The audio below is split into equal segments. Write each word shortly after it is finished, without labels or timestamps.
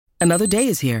Another day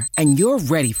is here, and you're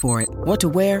ready for it. What to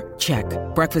wear? Check.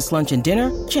 Breakfast, lunch, and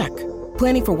dinner? Check.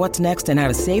 Planning for what's next and how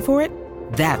to save for it?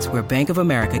 That's where Bank of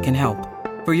America can help.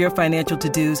 For your financial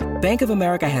to-dos, Bank of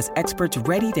America has experts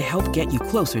ready to help get you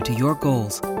closer to your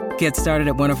goals. Get started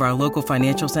at one of our local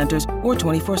financial centers or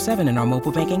 24/7 in our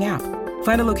mobile banking app.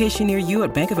 Find a location near you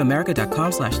at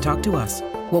bankofamerica.com/talktous.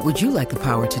 What would you like the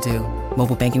power to do?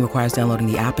 Mobile banking requires downloading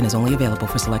the app and is only available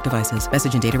for select devices.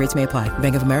 Message and data rates may apply.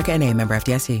 Bank of America N.A., member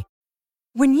FDIC.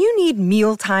 When you need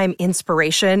mealtime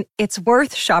inspiration, it's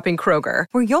worth shopping Kroger,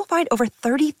 where you'll find over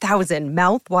 30,000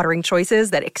 mouth-watering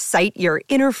choices that excite your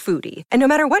inner foodie. And no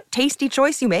matter what tasty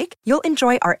choice you make, you'll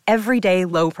enjoy our everyday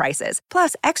low prices,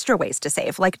 plus extra ways to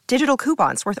save, like digital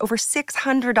coupons worth over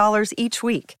 $600 each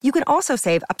week. You can also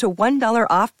save up to $1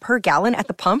 off per gallon at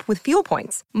the pump with fuel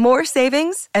points. More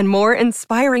savings and more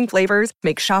inspiring flavors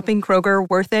make shopping Kroger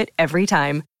worth it every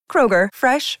time. Kroger,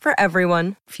 fresh for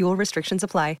everyone. Fuel restrictions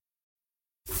apply.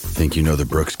 Think you know the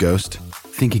Brooks Ghost?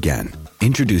 Think again.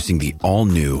 Introducing the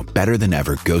all-new,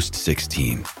 better-than-ever Ghost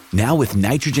 16. Now with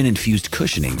nitrogen-infused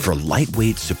cushioning for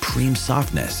lightweight, supreme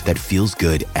softness that feels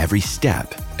good every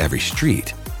step, every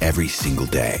street, every single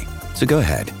day. So go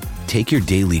ahead, take your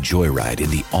daily joyride in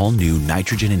the all-new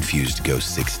nitrogen-infused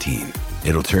Ghost 16.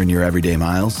 It'll turn your everyday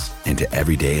miles into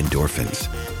everyday endorphins.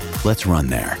 Let's run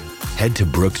there. Head to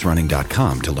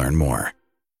brooksrunning.com to learn more.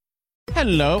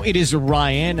 Hello, it is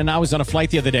Ryan, and I was on a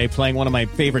flight the other day playing one of my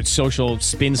favorite social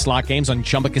spin slot games on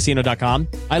ChumbaCasino.com.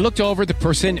 I looked over at the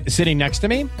person sitting next to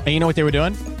me, and you know what they were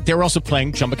doing? They were also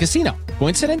playing Chumba Casino.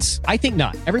 Coincidence? I think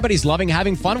not. Everybody's loving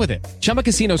having fun with it. Chumba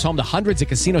Casino is home to hundreds of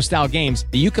casino-style games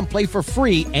that you can play for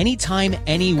free anytime,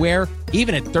 anywhere,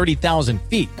 even at 30,000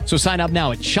 feet. So sign up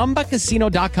now at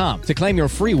ChumbaCasino.com to claim your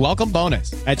free welcome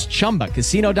bonus. That's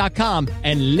ChumbaCasino.com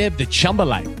and live the Chumba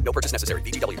life. No purchase necessary.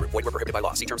 VGW. Void where prohibited by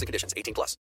law. See terms and conditions. 18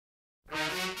 plus.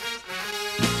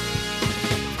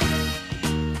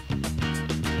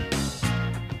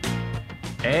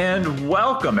 And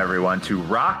welcome everyone to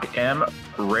Rock M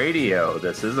Radio.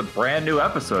 This is a brand new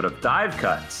episode of Dive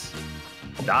Cuts.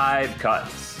 Dive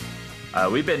Cuts.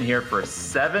 We've been here for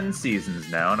 7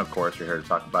 seasons now, and of course we're here to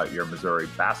talk about your Missouri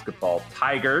basketball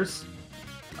Tigers.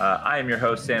 I am your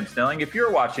host, Sam Snelling. If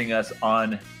you're watching us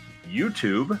on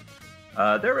YouTube,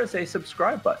 there is a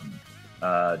subscribe button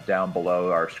down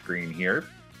below our screen here.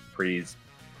 Please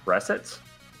press it.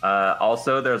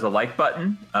 Also, there's a like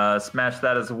button. Smash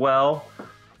that as well.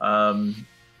 Yeah,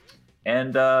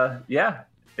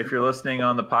 if you're listening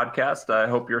on the podcast, I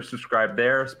hope you're subscribed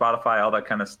there, Spotify, all that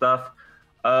kind of stuff.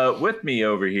 With me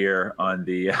over here on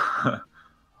the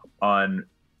on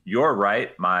your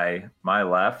right, my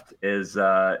left, is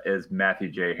Matthew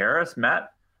J. Harris.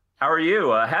 Matt, how are you?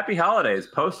 Happy holidays,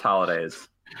 post-holidays.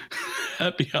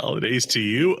 Happy holidays to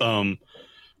you.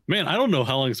 Man, I don't know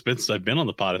how long it's been since I've been on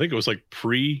the pod. I think it was like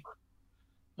pre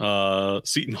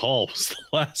Seton Hall was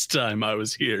the last time I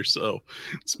was here. So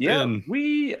it's been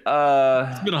a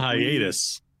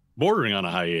hiatus, bordering on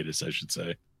a hiatus, I should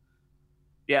say.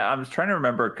 Yeah, I was trying to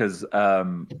remember because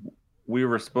we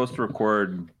were supposed to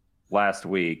record last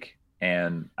week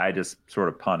and I just sort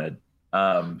of punted.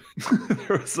 There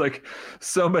was like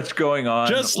so much going on,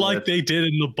 just like they did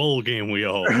in the bowl game we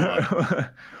all won.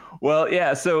 Well,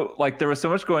 yeah, so like there was so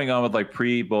much going on with like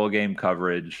pre-bowl game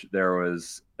coverage. There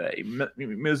was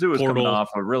Mizzou was coming off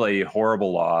a really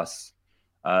horrible loss.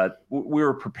 We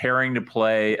were preparing to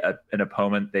play an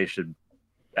opponent they should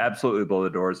absolutely blow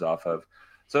the doors off of.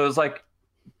 So it was like,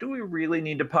 do we really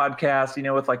need to podcast,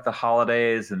 with like the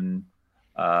holidays and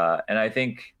I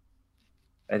think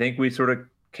we sort of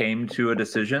came to a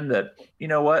decision that, you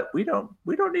know what, we don't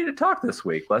need to talk this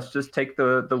week. Let's just take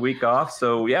the week off.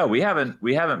 So yeah, we haven't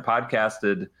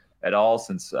podcasted at all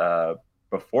since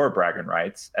before Bragging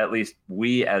Rights, at least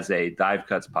we as a Dive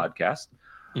Cuts podcast.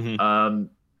 Mm-hmm.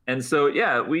 And so,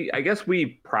 yeah, I guess we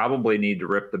probably need to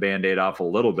rip the Band-Aid off a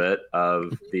little bit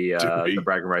of the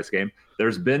Bragging Rights game.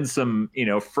 There's been some,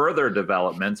 further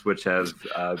developments which have,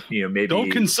 maybe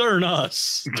don't concern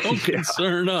us. Don't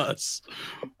concern us.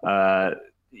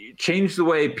 Changed the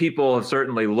way people have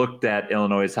certainly looked at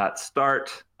Illinois' hot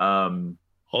start.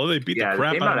 They beat the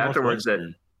crap came out of afterwards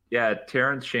Northwestern.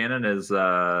 Terrence Shannon is.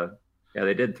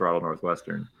 They did throttle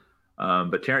Northwestern.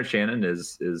 But Terrence Shannon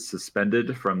is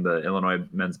suspended from the Illinois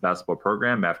men's basketball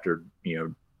program after,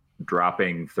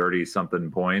 dropping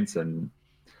 30-something points and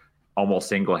almost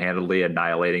single-handedly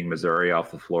annihilating Missouri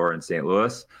off the floor in St.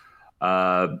 Louis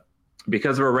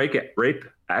because of a rape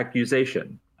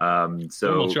accusation.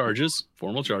 Formal charges.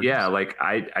 Yeah, like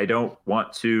I don't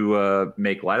want to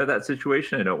make light of that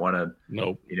situation. I don't want to.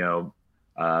 Nope.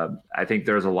 I think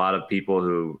there's a lot of people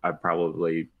who I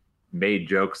probably made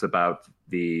jokes about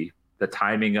the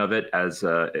timing of it as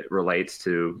it relates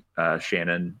to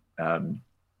Shannon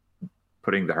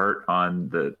putting the hurt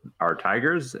on our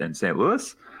Tigers in St.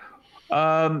 Louis.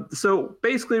 So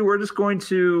basically, we're just going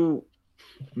to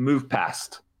move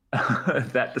past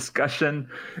that discussion.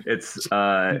 It's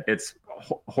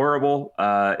horrible.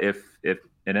 If it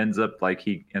ends up like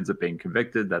he ends up being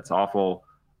convicted, that's awful.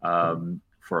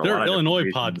 For there a lot are of Illinois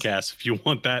reasons. Podcasts if you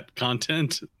want that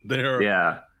content.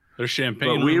 They're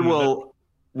champagne. But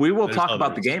we will talk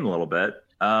about others. the game a little bit.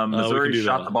 Missouri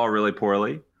shot the ball really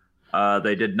poorly.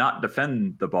 They did not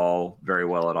defend the ball very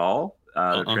well at all.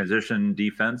 The transition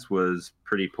defense was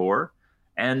pretty poor.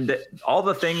 And all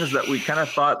the things that we kind of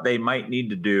thought they might need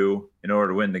to do in order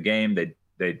to win the game, they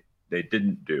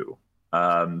didn't do.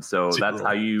 So that's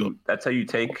how you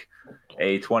take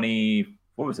a 24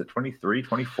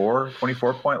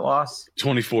 point loss.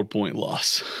 24-point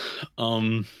loss.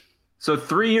 So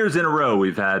 3 years in a row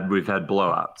we've had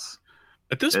blowouts.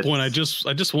 At this point, I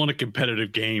just want a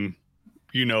competitive game.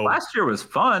 Last year was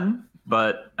fun,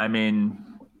 but I mean,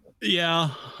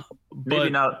 yeah, maybe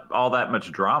not all that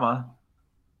much drama.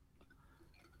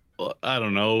 I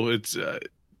don't know. It's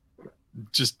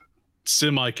just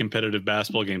semi-competitive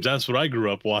basketball games. That's what I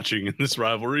grew up watching in this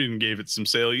rivalry, and gave it some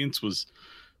salience. Was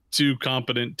two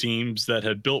competent teams that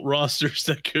had built rosters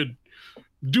that could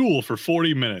duel for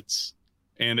 40 minutes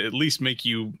and at least make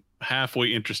you halfway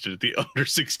interested at the under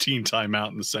 16 timeout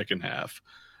in the second half.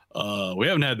 We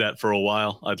haven't had that for a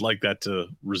while. I'd like that to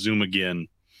resume again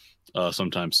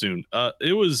sometime soon.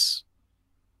 It was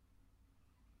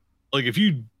like, if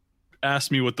you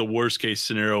asked me what the worst case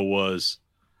scenario was,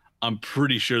 I'm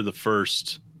pretty sure the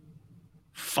first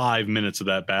 5 minutes of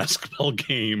that basketball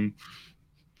game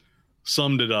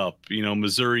summed it up.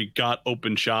 Missouri got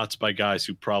open shots by guys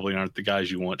who probably aren't the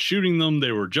guys you want shooting them.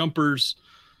 They were jumpers.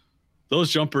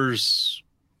 Those jumpers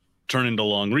turn into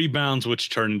long rebounds, which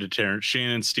turn into Terrence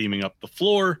Shannon steaming up the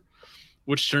floor,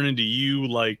 which turn into you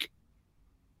like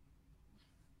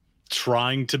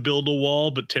trying to build a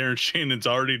wall, but Terrence Shannon's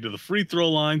already to the free throw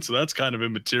line, so that's kind of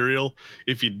immaterial.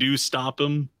 If you do stop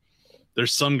him,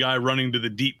 there's some guy running to the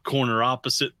deep corner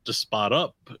opposite to spot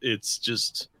up. It's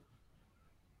just,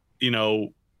 in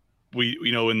the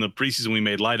preseason we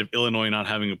made light of Illinois not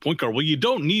having a point guard. Well, you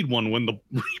don't need one when the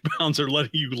rebounds are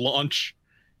letting you launch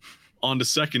onto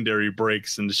secondary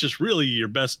breaks, and it's just really your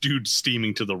best dude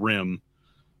steaming to the rim.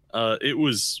 It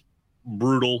was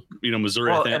brutal,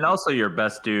 Missouri. Well, and also your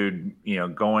best dude,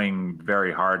 going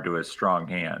very hard to his strong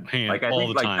hand. Like, I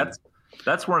think like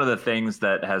that's one of the things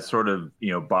that has sort of,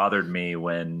 bothered me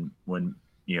when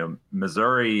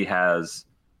Missouri has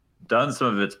done some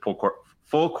of its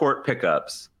full court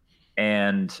pickups,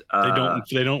 and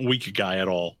they don't weak a guy at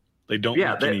all. They don't.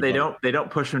 Yeah, they don't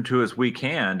push him to his weak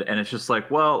hand, and it's just like,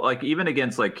 well, like even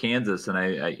against like Kansas, and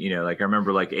I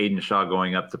remember like Aiden Shaw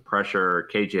going up to pressure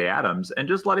KJ Adams and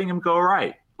just letting him go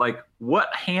right. Like,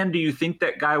 what hand do you think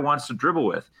that guy wants to dribble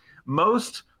with?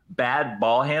 Most bad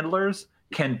ball handlers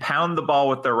can pound the ball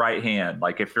with their right hand,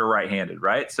 like if you're right-handed,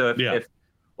 right? So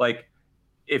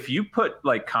if you put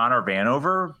like Connor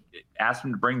Vanover, ask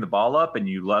him to bring the ball up, and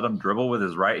you let him dribble with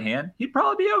his right hand, he'd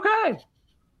probably be okay.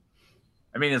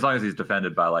 I mean, as long as he's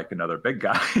defended by like another big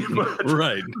guy,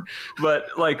 right? But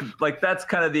like that's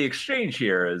kind of the exchange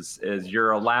here is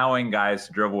you're allowing guys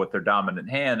to dribble with their dominant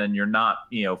hand, and you're not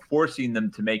forcing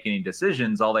them to make any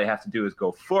decisions. All they have to do is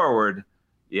go forward.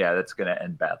 Yeah, that's going to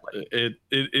end badly.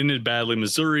 It ended badly.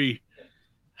 Missouri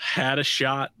had a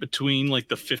shot between like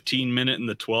the 15-minute and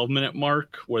the 12-minute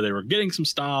mark where they were getting some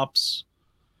stops,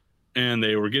 and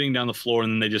they were getting down the floor,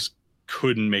 and then they just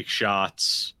couldn't make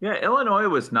shots. Yeah, Illinois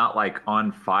was not like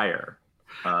on fire.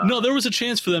 No, there was a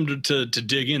chance for them to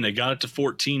dig in. They got it to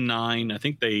 14-9. I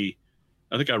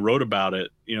think I wrote about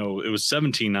it. It was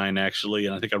 17-9 actually,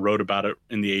 and I think I wrote about it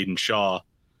in the Aiden Shaw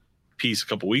piece a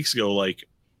couple weeks ago. Like,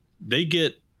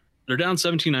 they're down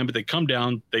 17-9, but they come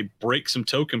down, they break some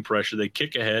token pressure, they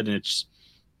kick ahead, and it's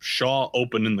Shaw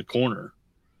open in the corner.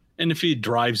 And if he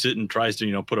drives it and tries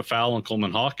to, put a foul on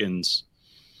Coleman Hawkins,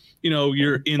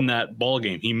 you're in that ball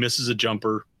game. He misses a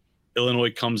jumper.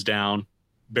 Illinois comes down,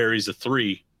 buries a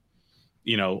three.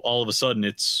 All of a sudden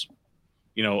it's,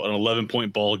 an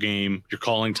 11-point ball game. You're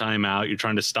calling timeout. You're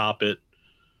trying to stop it.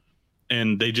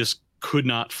 And they just could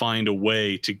not find a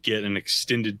way to get an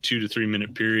extended 2 to 3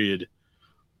 minute period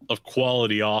of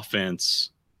quality offense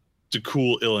to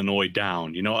cool Illinois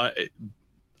down.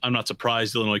 I'm not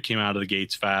surprised Illinois came out of the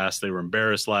gates fast. They were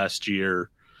embarrassed last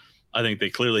year. I think they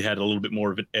clearly had a little bit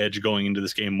more of an edge going into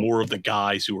this game. More of the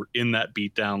guys who were in that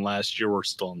beatdown last year were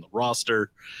still on the roster.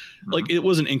 Mm-hmm. Like, it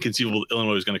wasn't inconceivable that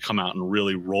Illinois was going to come out and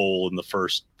really roll in the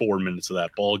first 4 minutes of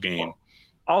that ball game.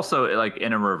 Also, like,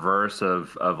 in a reverse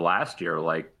of last year,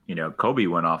 like, you know, Kobe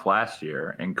went off last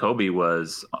year, and Kobe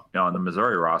was on the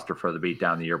Missouri roster for the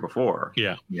beatdown the year before.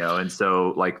 Yeah. You know, and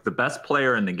so, like, the best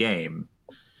player in the game,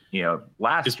 you know,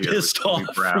 last year pissed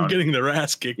off from getting their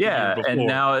ass kicked. Yeah, and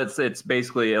now it's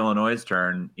basically Illinois'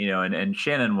 turn, you know, and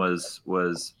Shannon was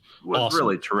awesome.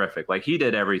 Really terrific. Like, he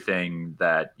did everything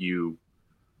that you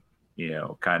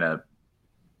know, kind of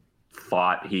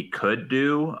thought he could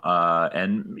do,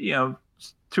 and, you know,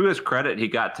 to his credit, he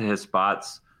got to his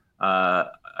spots.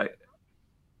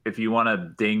 If you want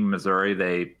to ding Missouri,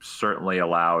 they certainly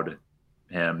allowed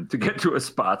him to get to his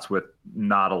spots with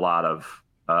not a lot of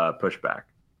pushback.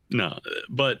 No,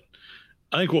 but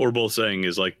I think what we're both saying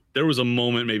is, like, there was a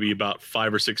moment maybe about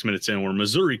 5 or 6 minutes in where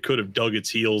Missouri could have dug its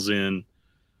heels in,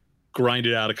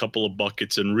 grinded out a couple of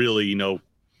buckets, and really, you know,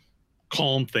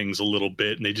 calmed things a little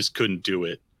bit, and they just couldn't do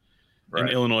it.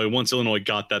 Right. And once Illinois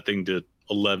got that thing to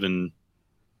 11,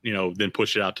 you know, then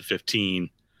push it out to 15,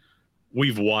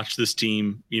 we've watched this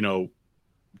team, you know,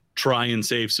 try and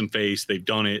save some face. They've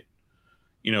done it,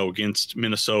 you know, against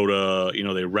Minnesota. You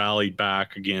know, they rallied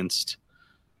back against,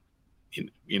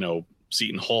 you know,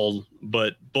 Seton Hall,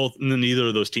 but neither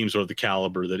of those teams are of the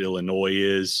caliber that Illinois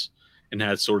is and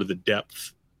had sort of the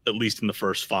depth, at least in the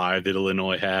first 5, that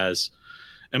Illinois has.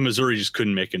 And Missouri just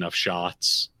couldn't make enough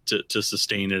shots to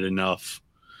sustain it enough.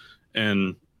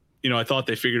 And, you know, I thought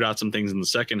they figured out some things in the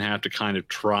second half to kind of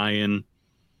try and,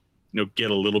 you know,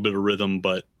 get a little bit of rhythm,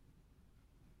 but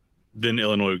then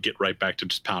Illinois would get right back to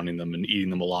just pounding them and eating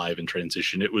them alive in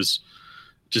transition. It was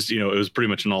just, you know, it was pretty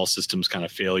much an all systems kind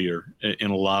of failure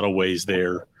in a lot of ways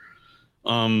there.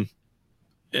 And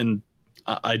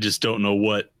I just don't know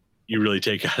what you really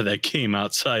take out of that game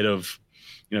outside of,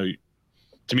 you know,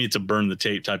 to me, it's a burn the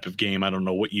tape type of game. I don't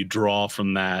know what you draw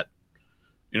from that,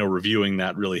 you know, reviewing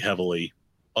that really heavily,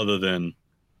 other than,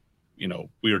 you know,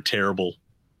 we were terrible,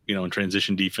 you know, in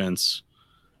transition defense.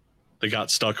 They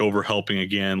got stuck over helping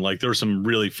again. Like, there were some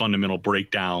really fundamental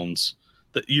breakdowns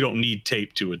that you don't need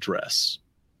tape to address.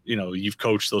 You know, you've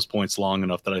coached those points long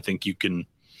enough that I think you can,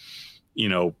 you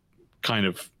know, kind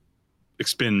of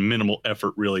expend minimal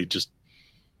effort, really just,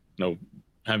 you know,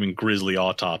 having grisly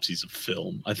autopsies of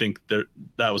film. I think that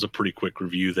was a pretty quick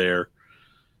review there.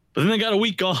 But then they got a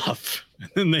week off, and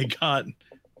then they got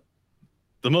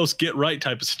the most get right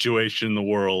type of situation in the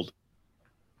world,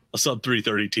 a sub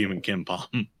 330 team in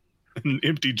KenPom, an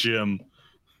empty gym.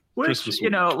 Which, you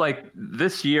know, like,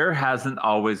 this year hasn't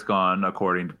always gone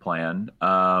according to plan.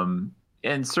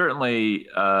 And certainly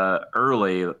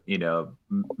early, you know,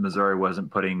 Missouri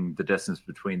wasn't putting the distance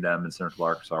between them and Central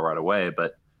Arkansas right away,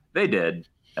 but they did,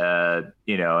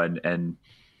 you know, and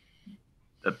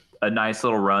a nice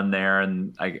little run there.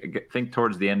 And I think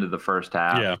towards the end of the first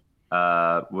half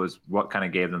was what kind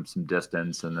of gave them some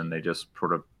distance. And then they just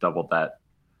sort of doubled that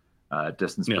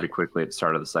distance pretty quickly at the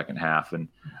start of the second half. And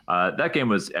that game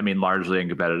was, I mean, largely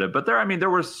uncompetitive. But there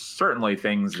were certainly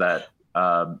things that,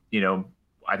 you know,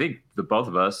 I think the both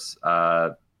of us,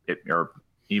 or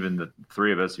even the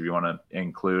three of us, if you want to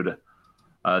include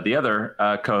the other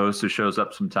co-host who shows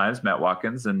up sometimes, Matt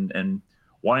Watkins, and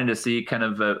wanting to see kind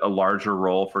of a larger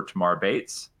role for Tamar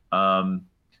Bates.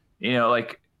 You know,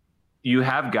 like, you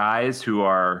have guys who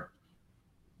are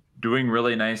doing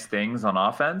really nice things on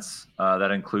offense. That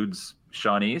includes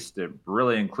Sean East. It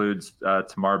really includes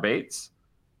Tamar Bates.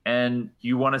 And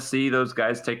you want to see those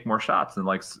guys take more shots. And,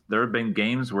 like, there have been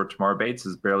games where Tamar Bates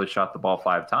has barely shot the ball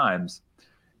 5 times.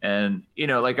 And, you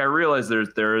know, like, I realize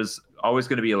there is always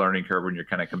going to be a learning curve when you're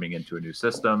kind of coming into a new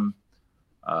system.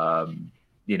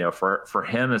 You know, for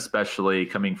him, especially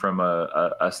coming from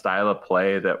a style of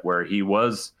play where he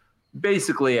was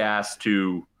basically asked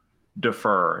to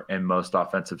defer in most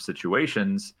offensive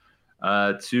situations,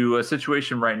 to a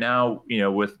situation right now, you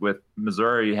know, with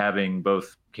Missouri having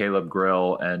both Caleb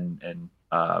Grill and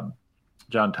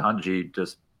John Tanji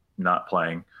just not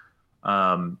playing.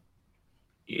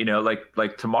 You know,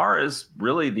 like Tamar is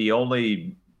really the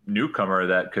only newcomer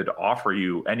that could offer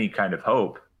you any kind of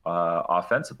hope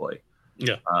offensively.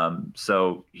 Yeah.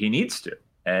 So he needs to,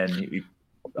 and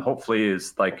hopefully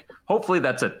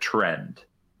that's a trend.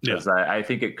 Because I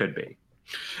think it could be.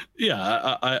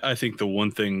 Yeah, I think the one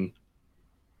thing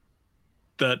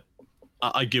that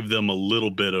I give them a little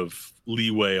bit of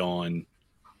leeway on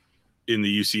in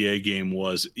the UCA game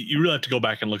was, you really have to go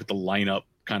back and look at the lineup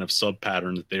kind of sub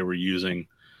pattern that they were using.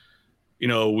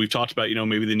 we've talked about,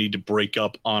 maybe they need to break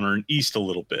up Honor and East a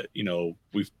little bit.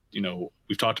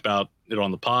 We've talked about it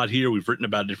on the pod here. We've written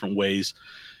about different ways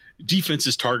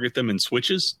defenses target them in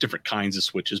switches, different kinds of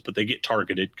switches, but they get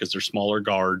targeted because they're smaller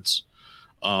guards.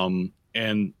 And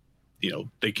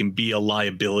they can be a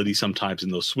liability sometimes in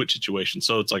those switch situations.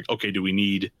 So it's like, okay, do we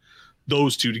need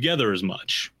those two together as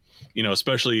much?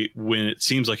 Especially when it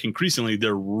seems like increasingly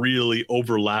they're really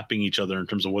overlapping each other in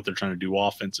terms of what they're trying to do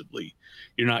offensively.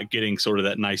 You're not getting sort of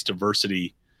that nice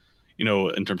diversity,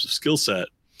 in terms of skill set.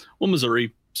 Well,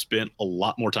 Missouri spent a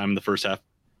lot more time in the first half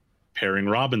pairing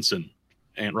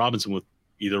Ant Robinson with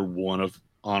either one of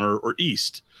Honor or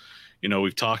East.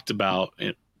 We've talked about,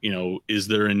 is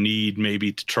there a need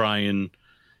maybe to try and,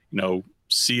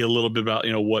 see a little bit about,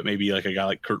 what maybe like a guy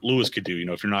like Kurt Lewis could do.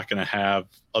 If you're not going to have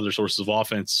other sources of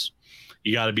offense,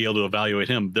 you got to be able to evaluate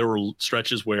him. There were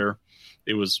stretches where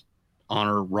it was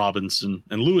Honor, Robinson,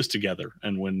 and Lewis together.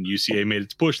 And when UCA made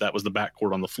its push, that was the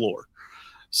backcourt on the floor.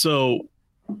 So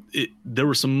there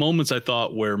were some moments I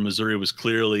thought where Missouri was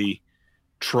clearly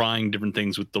trying different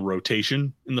things with the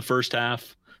rotation in the first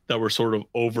half that were sort of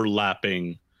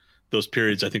overlapping those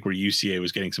periods, I think, where UCA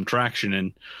was getting some traction.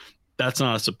 And that's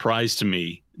not a surprise to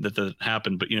me that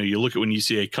happened. But, you look at when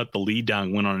UCA cut the lead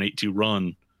down, went on an 8-2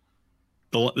 run,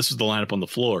 this is the lineup on the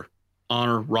floor: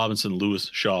 Honor, Robinson, Lewis,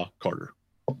 Shaw, Carter.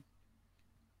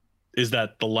 Is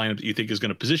that the lineup that you think is going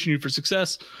to position you for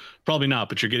success? Probably not,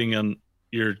 but you're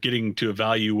getting to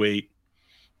evaluate,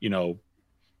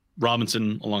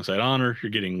 Robinson alongside Honor.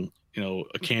 You're getting,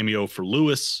 a cameo for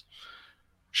Lewis.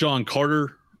 Shaw and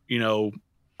Carter,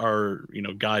 are,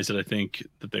 guys that I think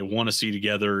that they want to see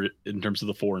together in terms of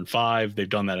the 4 and 5. They've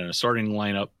done that in a starting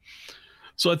lineup.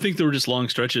 So I think there were just long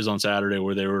stretches on Saturday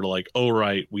where they were like, oh,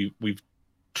 right, we've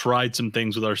tried some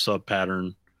things with our sub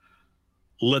pattern.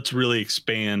 Let's really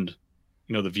expand,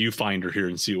 the viewfinder here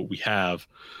and see what we have.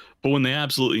 But when they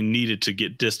absolutely needed to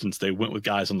get distance, they went with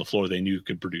guys on the floor they knew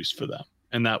could produce for them.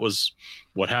 And that was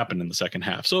what happened in the second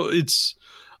half. So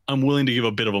I'm willing to give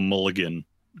a bit of a mulligan,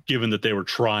 given that they were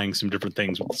trying some different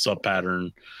things with the sub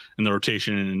pattern and the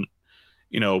rotation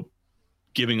and,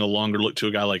 giving a longer look to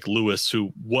a guy like Lewis,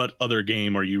 who, what other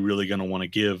game are you really going to want to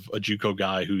give a JUCO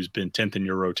guy who's been 10th in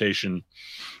your rotation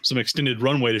some extended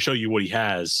runway to show you what he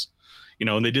has,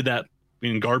 and they did that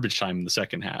in garbage time in the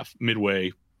second half, midway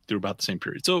through about the same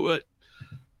period. So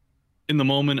in the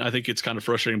moment, I think it's kind of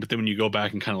frustrating, but then when you go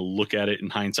back and kind of look at it in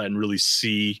hindsight and really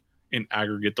see in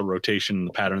aggregate the rotation and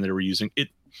the pattern they were using, it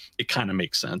kind of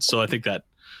makes sense. So I think that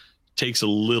takes a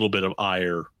little bit of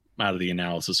ire out of the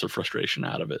analysis or frustration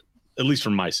out of it, at least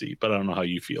from my seat, but I don't know how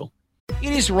you feel.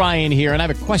 It is Ryan here, and I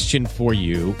have a question for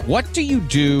you. What do you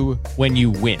do when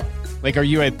you win? Like, are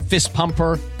you a fist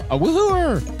pumper, a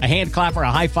woohooer, a hand clapper,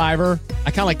 a high fiver?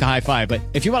 I kind of like the high five, but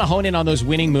if you want to hone in on those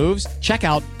winning moves, check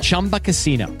out Chumba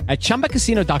Casino. At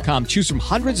ChumbaCasino.com, choose from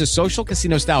hundreds of social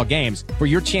casino style games for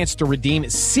your chance to redeem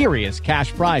serious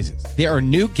cash prizes. There are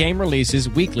new game releases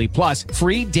weekly, plus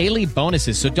free daily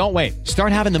bonuses. So don't wait.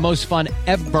 Start having the most fun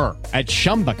ever at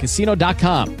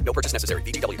ChumbaCasino.com. No purchase necessary.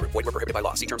 VGW Group. Void where prohibited by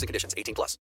law. See terms and conditions.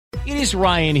 18+. It is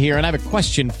Ryan here, and I have a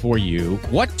question for you.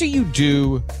 What do you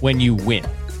do when you win?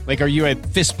 Like, are you a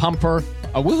fist pumper,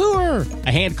 a woohooer,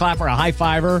 a hand clapper, a high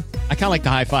fiver? I kind of like the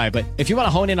high five, but if you want to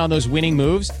hone in on those winning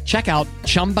moves, check out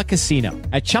Chumba Casino.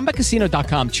 At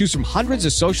ChumbaCasino.com, choose from hundreds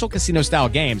of social casino style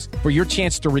games for your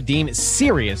chance to redeem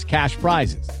serious cash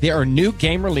prizes. There are new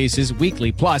game releases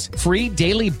weekly, plus free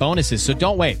daily bonuses. So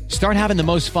don't wait. Start having the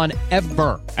most fun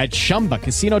ever at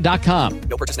ChumbaCasino.com.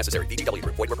 No purchase necessary. VGW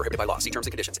Group. Void where prohibited by law. See terms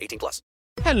and conditions. 18+.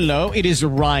 Hello, it is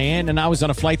Ryan, and I was on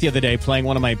a flight the other day playing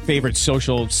one of my favorite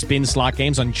social spin slot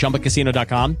games on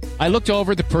ChumbaCasino.com. I looked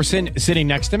over at the person sitting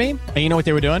next to me, and you know what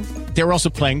they were doing? They were also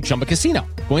playing Chumba Casino.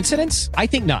 Coincidence? I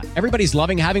think not. Everybody's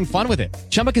loving having fun with it.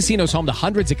 Chumba Casino is home to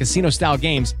hundreds of casino-style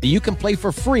games that you can play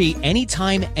for free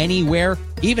anytime, anywhere,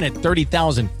 even at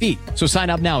 30,000 feet. So sign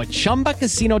up now at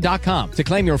ChumbaCasino.com to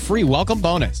claim your free welcome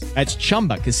bonus. That's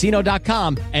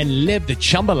ChumbaCasino.com and live the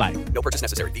Chumba life. No purchase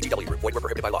necessary. VGW Group. Void where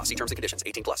prohibited by law. See terms and conditions.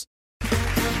 18+.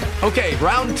 Okay,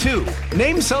 round two.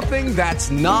 Name something that's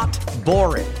not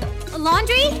boring. A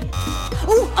laundry?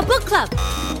 Ooh, a book club.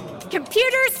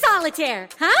 Computer solitaire,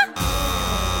 huh?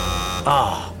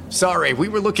 Ah, sorry, we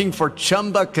were looking for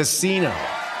Chumba Casino.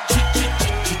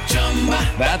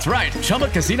 That's right,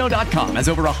 ChumbaCasino.com has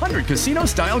over 100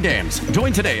 casino-style games.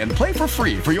 Join today and play for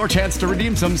free for your chance to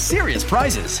redeem some serious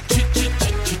prizes.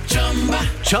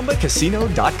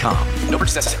 ChumbaCasino.com. No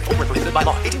purchase necessary. Void where prohibited by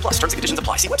law. 18+. Terms and conditions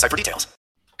apply. See website for details.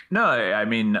 No, I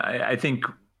mean, I think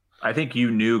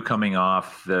you knew coming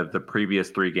off the previous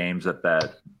three games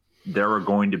that there were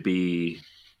going to be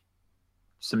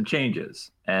some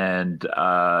changes. And,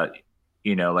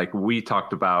 like we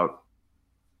talked about,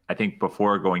 I think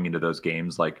before going into those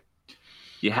games, like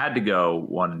you had to go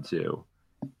 1-2.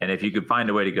 And if you could find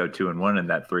a way to go 2-1 in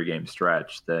that 3-game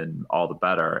stretch, then all the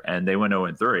better. And they went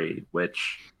 0-3,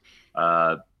 which,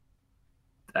 like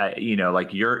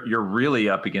you're really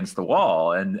up against the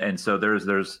wall. And so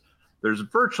there's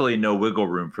virtually no wiggle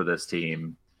room for this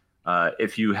team.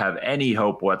 If you have any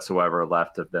hope whatsoever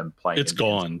left of them playing, it's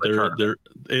gone.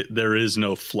 There is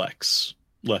no flex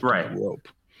left right. in the rope.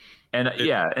 And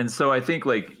and so I think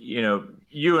like,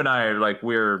 you and I are like,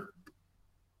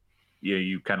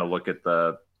 you kind of look at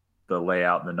the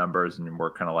layout and the numbers and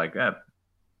we're kind of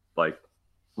like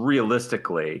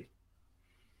realistically,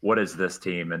 what is this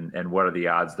team and what are the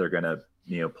odds they're going to,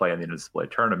 play in the NCAA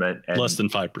tournament? And less than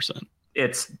 5%.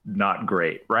 It's not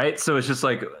great. Right. So it's just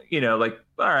like, all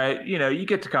right, you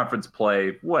get to conference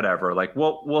play, whatever, like,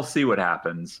 we'll see what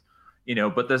happens,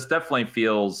 but this definitely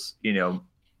feels,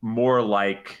 more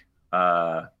like,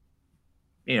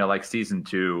 like season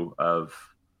 2 of,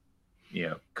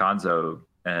 Konzo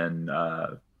and,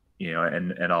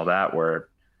 and all that, where,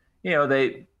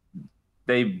 they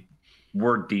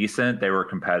were decent. They were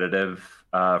competitive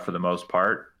for the most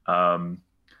part.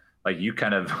 Like you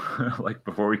kind of like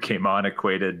before we came on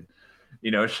equated,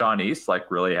 Sean East, like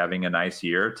really having a nice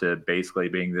year to basically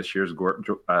being this year's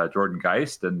Jordan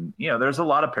Geist. And, there's a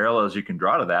lot of parallels you can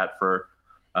draw to that for,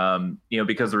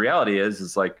 because the reality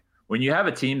is like when you have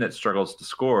a team that struggles to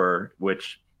score,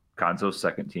 which Konzo's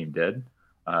second team did,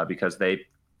 because they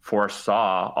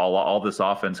foresaw all this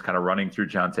offense kind of running through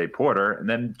Jonte Porter, and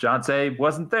then Jonte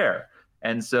wasn't there.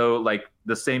 And so like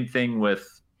the same thing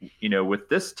with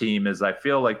this team is I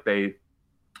feel like they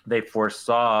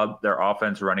foresaw their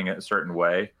offense running a certain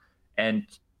way. And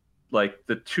like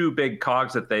the two big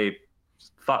cogs that they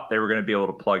thought they were going to be able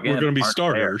to plug in were going to be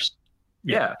starters.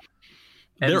 There.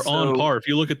 Yeah. They're on par. If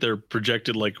you look at their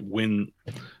projected like win,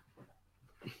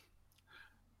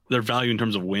 their value in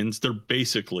terms of wins, they're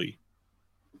basically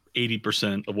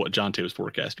 80% of what Jonte was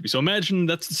forecast to be. So imagine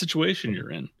that's the situation you're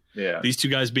in. Yeah. These two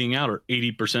guys being out are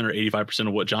 80% or 85%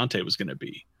 of what Jonte was going to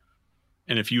be.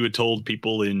 And if you had told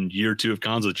people in year 2 of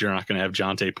Konzo that you're not going to have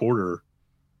Jonte Porter,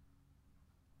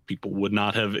 people would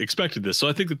not have expected this. So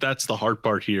I think that that's the hard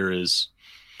part here is,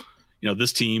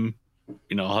 this team,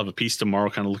 I'll have a piece tomorrow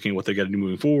kind of looking at what they got to do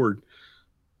moving forward.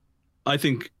 I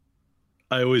think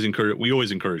we always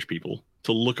encourage people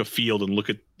to look afield and look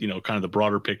at, kind of the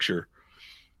broader picture.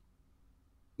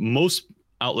 Most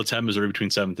outlets have Missouri between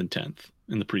 7th and 10th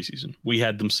in the preseason. We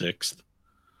had them 6th.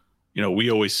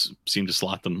 We always seem to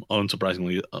slot them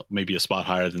unsurprisingly, maybe a spot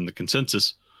higher than the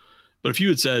consensus. But if you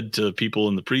had said to people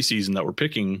in the preseason that were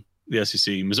picking the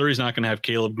SEC, Missouri's not going to have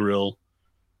Caleb Grill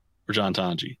or John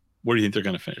Tanji, where do you think they're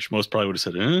going to finish? Most probably would have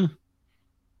said, 10th,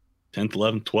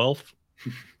 11th, 12th.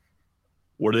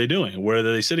 What are they doing? Where are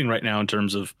they sitting right now in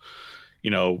terms of,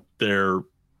 their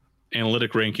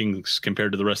analytic rankings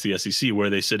compared to the rest of the SEC? Where are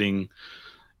they sitting,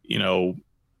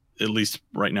 at least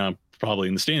right now, probably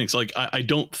in the standings? Like, I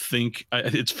don't think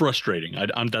it's frustrating.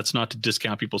 That's not to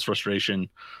discount people's frustration,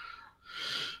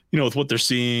 with what they're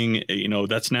seeing,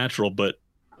 that's natural, but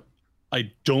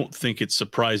I don't think it's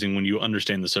surprising when you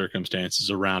understand the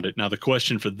circumstances around it. Now, the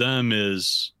question for them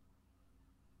is,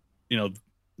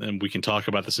 and we can talk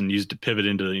about this and use it to pivot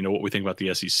into, what we think about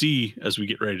the SEC as we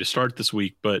get ready to start this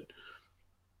week. But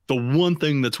the one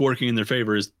thing that's working in their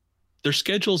favor is their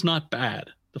schedule's not bad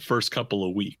the first couple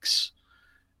of weeks.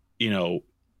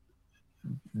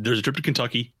 There's a trip to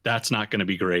Kentucky. That's not going to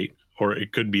be great, or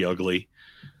it could be ugly,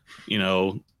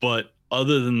 but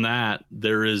other than that,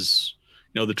 there is,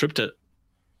 the trip to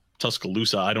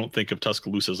Tuscaloosa. I don't think of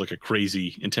Tuscaloosa as like a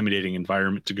crazy intimidating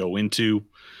environment to go into.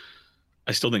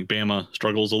 I still think Bama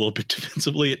struggles a little bit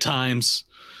defensively at times,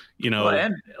 Well,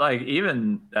 and like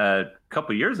even a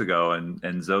couple years ago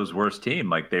and Zoe's worst team,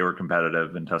 like they were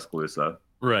competitive in Tuscaloosa.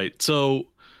 Right. So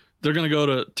they're going to go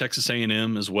to Texas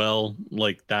A&M as well.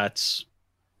 Like that's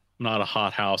not a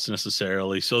hot house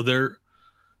necessarily. So they're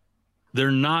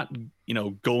not,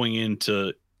 going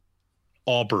into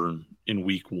Auburn in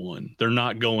week 1. They're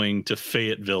not going to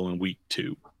Fayetteville in week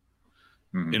 2.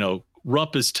 Mm-hmm.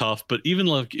 Rupp is tough, but even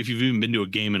like if you've even been to a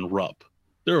game in Rupp,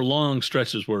 there are long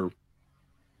stretches where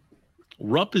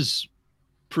Rupp is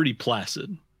pretty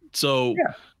placid. So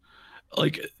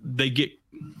like they get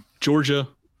Georgia,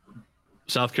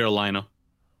 South Carolina,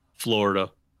 Florida,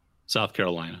 South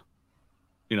Carolina,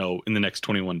 in the next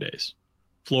 21 days.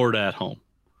 Florida at home.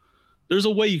 There's a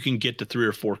way you can get to 3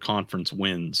 or 4 conference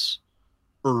wins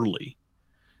early.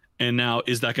 And now,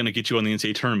 is that going to get you on the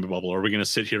NCAA tournament bubble? Are we going to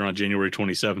sit here on January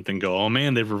 27th and go, oh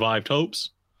man, they've revived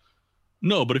hopes?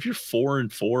 No, but if you're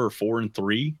 4-4 or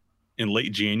 4-3 in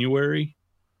late January,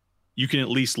 you can at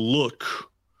least look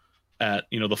at,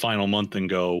 the final month and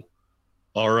go,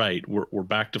 all right, we're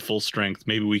back to full strength.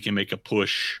 Maybe we can make a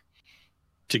push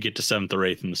to get to 7th or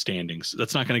 8th in the standings.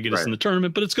 That's not going to get us in the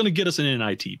tournament, but it's going to get us an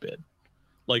NIT bid.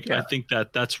 I think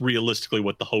that's realistically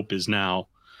what the hope is now,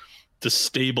 to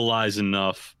stabilize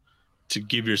enough to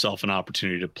give yourself an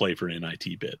opportunity to play for an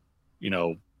NIT bid.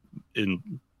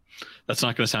 That's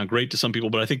not going to sound great to some people,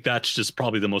 but I think that's just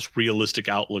probably the most realistic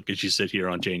outlook as you sit here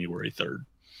on January 3rd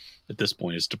at this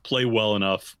point, is to play well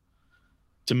enough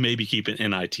to maybe keep an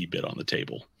NIT bid on the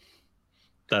table.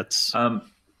 That's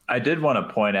I did want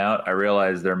to point out, I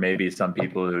realize there may be some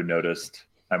people who noticed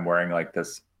I'm wearing like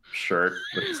this shirt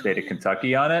with the state of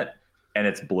Kentucky on it, and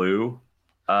it's blue.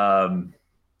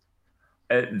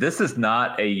 This is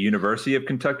not a University of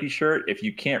Kentucky shirt. If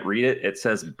you can't read it, it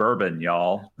says Bourbon,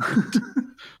 y'all.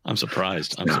 I'm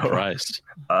surprised.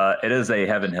 It is a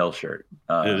Heaven Hill shirt.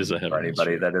 It is a Heaven Hill shirt. For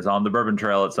anybody that is on the Bourbon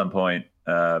Trail at some point,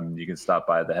 you can stop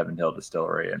by the Heaven Hill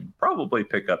Distillery and probably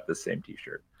pick up the same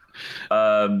T-shirt.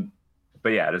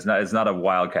 But yeah, it's not a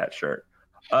Wildcat shirt.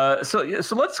 So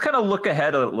let's kind of look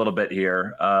ahead a little bit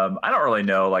here. I don't really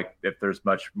know if there's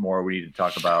much more we need to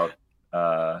talk about.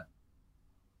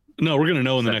 No, we're going to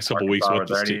know in the next couple of weeks. Are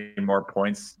there any more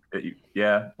points?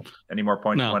 Any more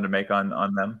points you wanted to make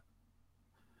on them?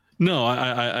 No,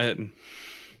 I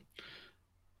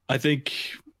think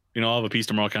I'll have a piece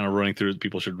tomorrow, kind of running through it.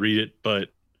 People should read it, but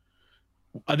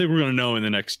I think we're going to know in the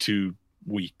next 2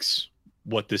 weeks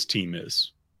what this team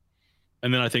is,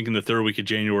 and then I think in the 3rd week of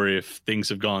January, if things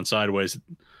have gone sideways,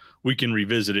 we can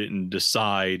revisit it and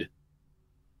decide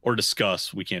or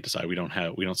discuss. We can't decide. We don't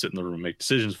sit in the room and make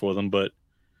decisions for them, but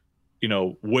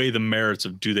weigh the merits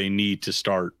of, do they need to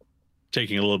start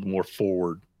taking a little bit more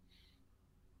forward,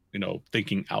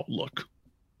 thinking outlook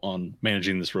on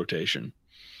managing this rotation.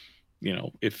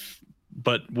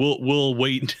 But we'll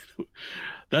wait.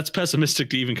 That's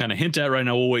pessimistic to even kind of hint at right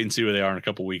now. We'll wait and see where they are in a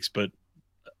couple of weeks, but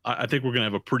I think we're going to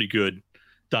have a pretty good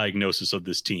diagnosis of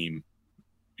this team,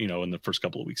 in the first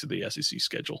couple of weeks of the SEC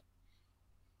schedule.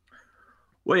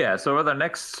 Well, yeah. So over the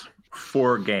next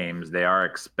 4 games, they are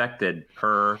expected,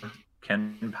 per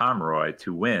Ken Pomeroy,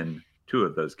 to win 2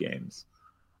 of those games.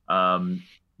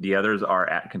 The others are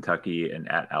at Kentucky and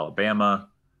at Alabama,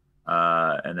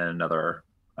 and then another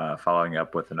following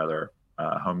up with another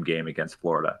home game against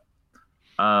Florida.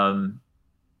 I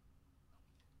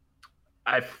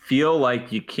feel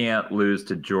like you can't lose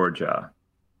to Georgia.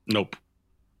 Nope.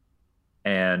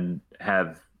 And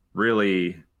have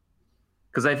really,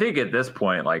 because I think at this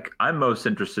point, I'm most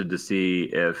interested to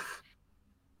see if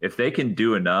they can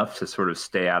do enough to sort of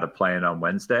stay out of playing on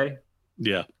Wednesday.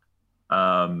 Yeah.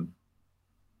 Because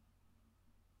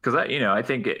I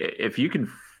think if you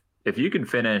can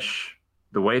finish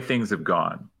the way things have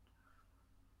gone,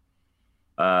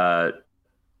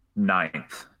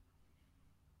 9th,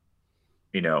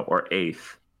 or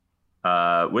 8th,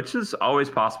 which is always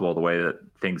possible the way that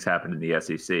things happen in the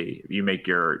SEC. You make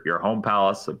your home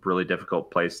palace a really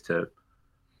difficult place to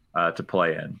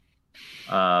play in.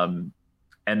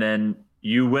 And then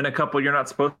you win a couple you're not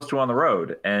supposed to on the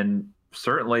road. And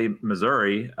certainly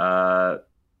Missouri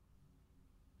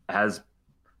has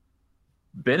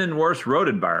been in worse road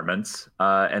environments.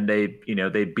 And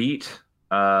they beat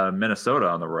Minnesota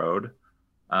on the road.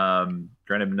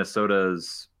 Granted,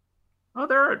 Minnesota's,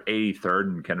 they're at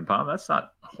 83rd in Ken Pom. That's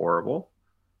not horrible.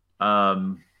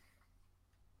 But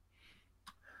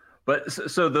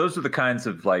so those are the kinds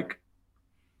of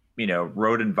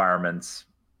road environments,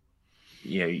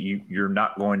 you're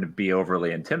not going to be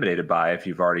overly intimidated by if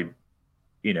you've already,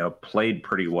 played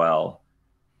pretty well,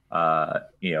 at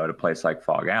a place like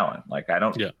Fog Allen.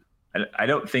 I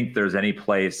don't think there's any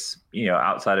place,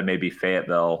 outside of maybe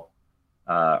Fayetteville,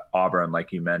 Auburn,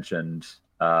 like you mentioned,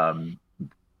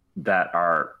 that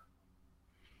are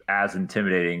as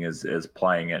intimidating as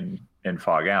playing in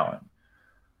Fog Allen.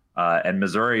 And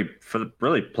Missouri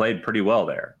really played pretty well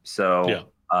there. So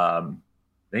I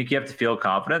think you have to feel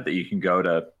confident that you can go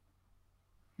to,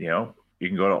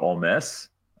 Ole Miss.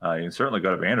 You can certainly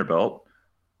go to Vanderbilt.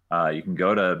 You can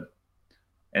go to,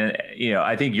 and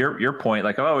I think your point,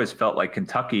 I've always felt like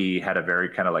Kentucky had a very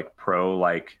kind of pro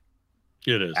it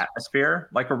is atmosphere,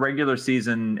 like a regular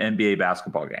season NBA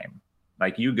basketball game.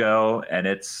 You go and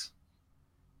it's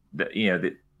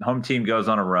the home team goes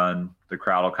on a run, the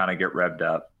crowd will kind of get revved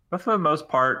up. But for the most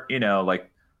part,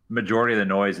 majority of the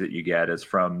noise that you get is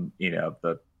from,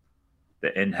 the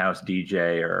in-house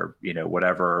DJ or,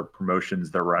 whatever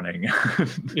promotions they're running.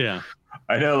 Yeah.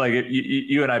 I know,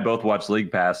 you and I both watch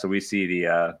League Pass, so we see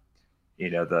the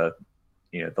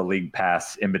the league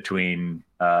pass in between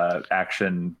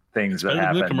action things that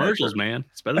happen. The commercials, man.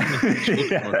 It's better than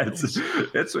the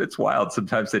commercials. It's wild.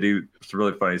 Sometimes they do some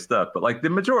really funny stuff, but like the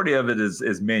majority of it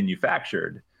is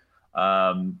manufactured.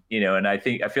 And I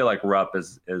feel like Rupp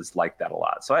is like that a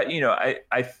lot. So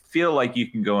I feel like you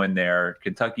can go in there.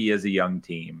 Kentucky is a young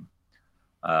team.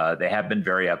 They have been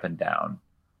very up and down.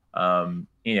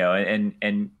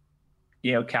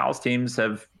 Cal's teams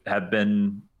have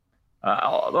been.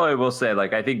 Although I will say,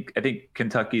 like I think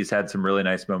Kentucky's had some really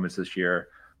nice moments this year,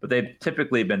 but they've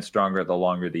typically been stronger the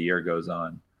longer the year goes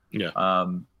on. Yeah.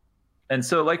 And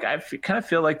so like I kind of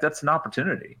feel like that's an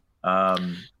opportunity.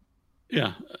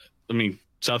 Yeah. I mean,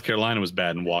 South Carolina was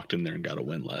bad and walked in there and got a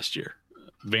win last year.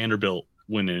 Vanderbilt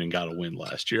went in and got a win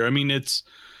last year. I mean, it's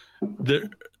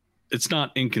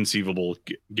not inconceivable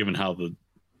given how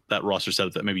that roster set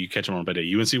up that maybe you catch them on a bad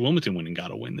day. UNC Wilmington went and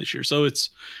got a win this year. So it's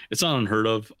not unheard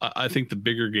of. I think the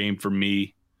bigger game for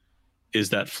me is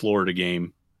that Florida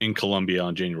game in Columbia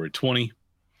on January 20.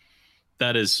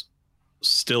 That is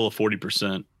still a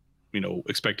 40%,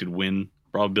 expected win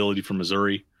probability for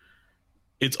Missouri.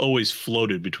 It's always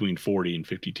floated between 40 and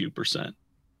 52%.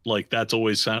 Like that's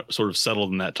always sort of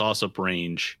settled in that toss-up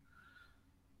range.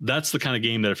 That's the kind of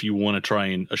game that if you want to try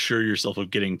and assure yourself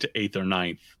of getting to 8th or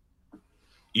 9th,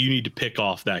 you need to pick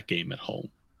off that game at home.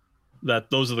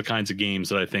 Those are the kinds of games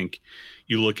that I think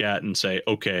you look at and say,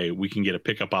 okay, we can get a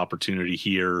pickup opportunity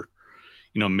here.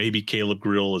 Maybe Caleb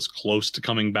Grill is close to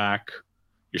coming back.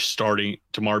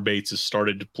 Tamar Bates has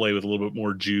started to play with a little bit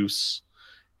more juice.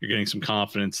 You're getting some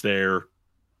confidence there,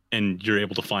 and you're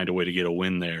able to find a way to get a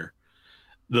win there.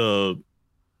 To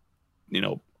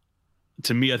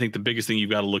me, I think the biggest thing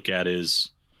you've got to look at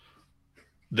is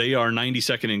they are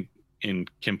 92nd in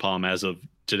KenPom as of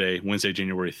today, Wednesday,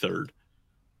 January 3rd.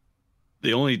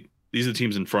 These are the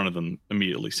teams in front of them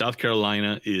immediately. South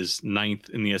Carolina is 9th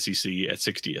in the SEC at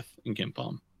 60th in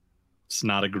KenPom. It's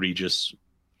not egregious.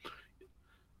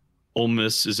 Ole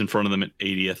Miss is in front of them at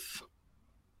 80th.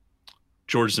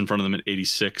 Georgia's in front of them at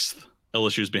 86th.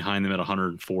 LSU is behind them at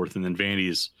 104th, and then Vandy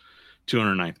is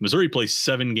 209th. Missouri plays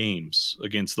 7 games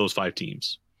against those 5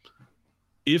 teams.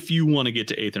 If you want to get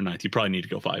to 8th or 9th, you probably need to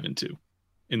go 5-2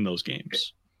 in those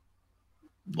games.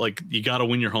 Like you got to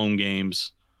win your home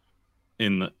games.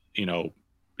 You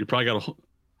probably got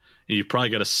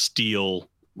to steal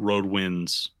road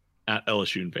wins at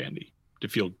LSU and Vandy to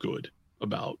feel good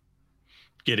about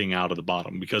getting out of the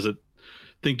bottom, because I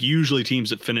think usually teams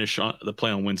that finish the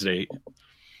play on Wednesday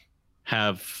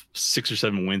have 6 or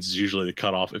 7 wins is usually the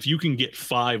cutoff. If you can get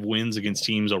 5 wins against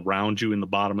teams around you in the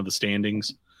bottom of the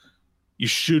standings, you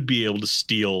should be able to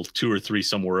steal 2 or 3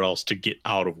 somewhere else to get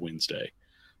out of Wednesday.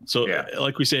 So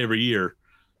like we say every year,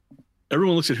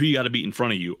 everyone looks at who you got to beat in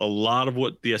front of you. A lot of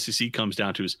what the SEC comes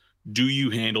down to is, do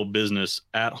you handle business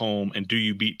at home, and do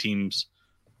you beat teams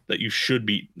that you should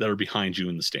beat that are behind you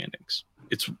in the standings?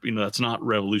 It's, that's not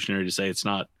revolutionary to say, it's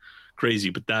not crazy,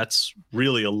 but that's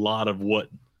really a lot of what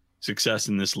success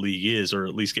in this league is, or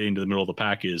at least getting to the middle of the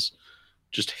pack, is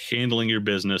just handling your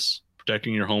business,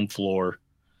 protecting your home floor,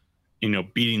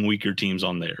 beating weaker teams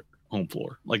on their home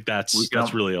floor. Like that's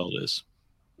really all it is.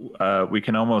 We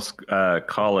can almost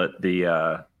call it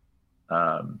the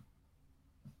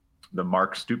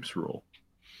Mark Stoops rule.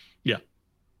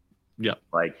 Yeah.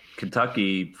 Like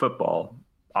Kentucky football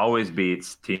always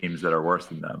beats teams that are worse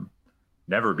than them,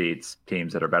 never beats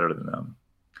teams that are better than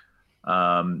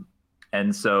them.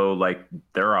 And so like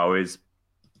they're always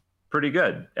pretty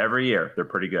good every year. They're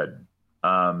pretty good.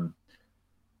 And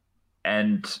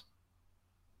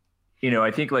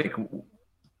I think like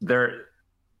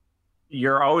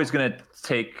you're always going to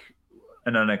take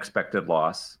an unexpected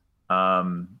loss.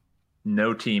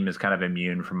 No team is kind of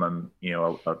immune from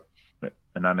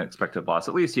an unexpected loss.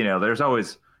 At least, there's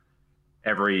always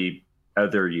every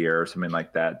other year or something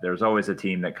like that. There's always a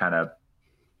team that kind of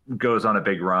goes on a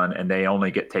big run and they only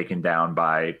get taken down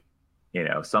by,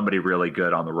 somebody really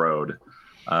good on the road.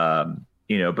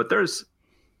 But there's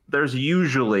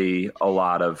usually a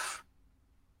lot of,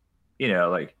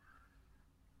 like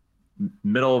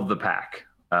middle of the pack.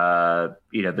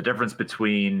 The difference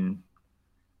between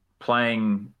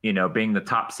playing, being the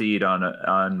top seed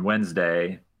on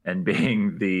Wednesday and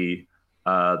being the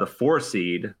 4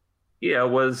 seed,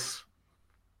 was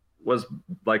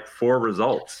like 4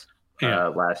 results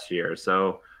last year.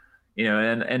 So,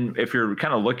 and if you're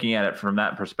kind of looking at it from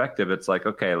that perspective, it's like,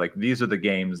 okay, like these are the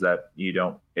games that you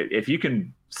don't, if you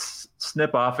can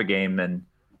snip off a game and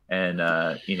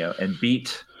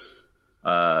beat,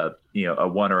 a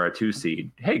 1 or a 2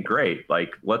 seed, hey, great.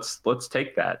 Like, let's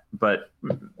take that. But,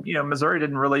 Missouri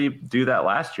didn't really do that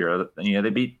last year. They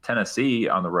beat Tennessee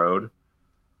on the road.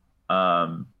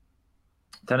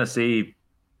 Tennessee,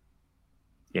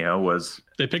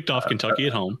 they picked off Kentucky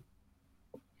at home.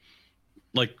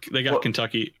 Like they got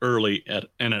Kentucky early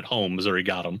at home. Missouri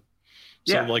got them.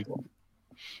 So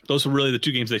those were really the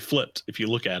two games they flipped if you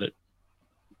look at it.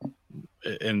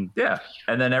 And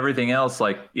then everything else,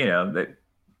 they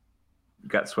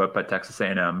got swept by Texas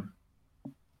A&M.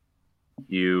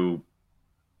 You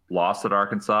lost at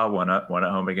Arkansas, won at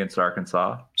home against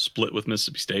Arkansas, split with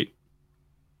Mississippi State.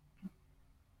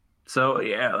 So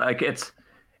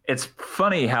it's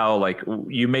funny how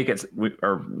you make it,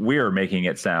 or we're making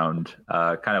it sound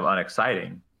kind of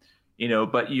unexciting,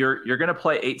 but you're going to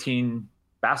play 18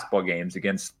 basketball games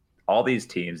against all these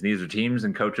teams. These are teams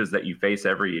and coaches that you face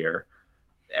every year.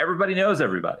 Everybody knows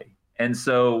everybody. And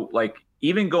so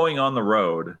even going on the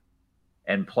road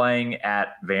and playing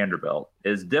at Vanderbilt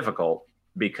is difficult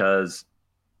because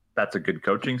that's a good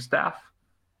coaching staff.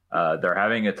 They're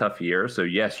having a tough year. So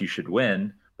yes, you should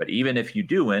win. But even if you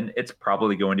do win, it's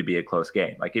probably going to be a close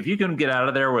game. If you can get out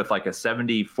of there with a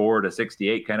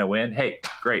 74-68 kind of win, hey,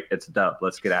 great. It's a dub.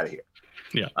 Let's get out of here.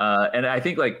 Yeah. And I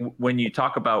think when you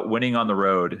talk about winning on the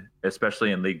road,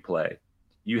 especially in league play,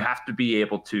 you have to be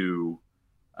able to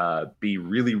be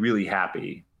really, really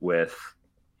happy with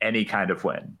any kind of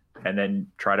win and then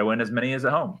try to win as many as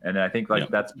at home. And I think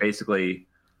that's basically,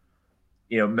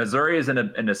 Missouri is in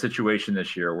a situation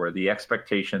this year where the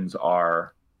expectations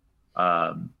are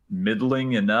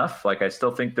middling enough. I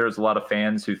still think there's a lot of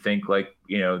fans who think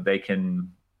they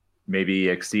can maybe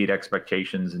exceed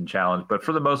expectations and challenge, but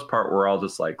for the most part, we're all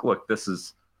just look, this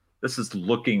is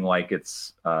looking like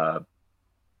it's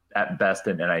at best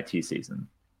an NIT season.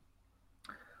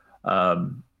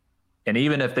 And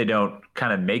even if they don't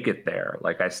kind of make it there,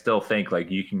 I still think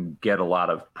you can get a lot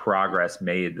of progress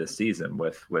made this season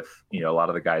with a lot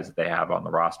of the guys that they have on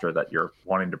the roster that you're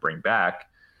wanting to bring back.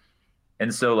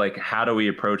 And so how do we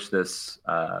approach this,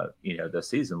 this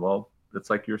season? Well, it's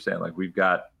like you're saying, we've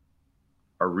got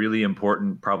a really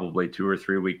important, probably 2 or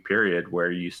 3 week period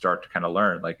where you start to kind of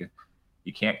learn,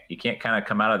 you can't kind of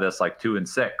come out of this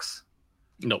 2-6.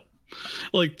 Nope.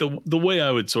 The way I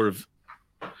would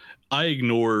I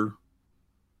ignore,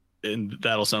 and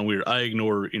that'll sound weird, I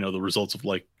ignore, the results of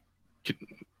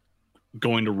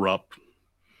going to Rupp,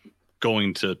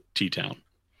 going to T-Town.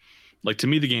 To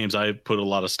me, the games I put a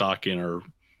lot of stock in are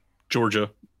Georgia,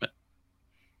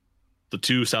 the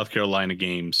 2 South Carolina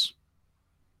games,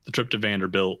 the trip to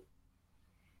Vanderbilt,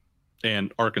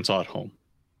 and Arkansas at home.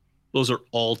 Those are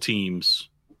all teams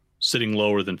sitting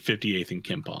lower than 58th in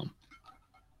KenPom.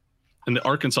 And the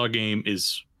Arkansas game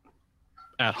is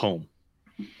at home.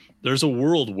 There's a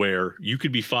world where you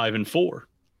could be 5-4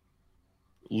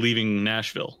 leaving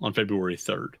Nashville on February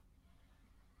 3rd.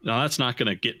 Now, that's not going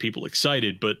to get people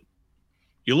excited, but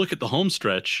you look at the home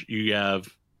stretch, you have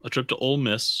a trip to Ole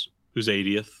Miss, who's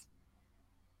 80th.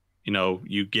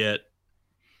 You get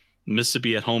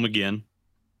Mississippi at home again,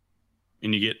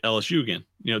 and you get LSU again.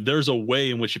 There's a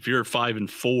way in which if you're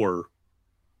 5-4,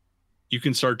 you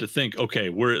can start to think, okay,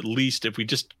 we're at least, if we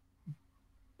just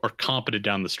are competent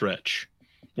down the stretch,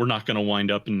 we're not going to wind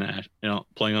up in that,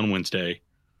 playing on Wednesday.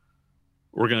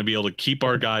 We're going to be able to keep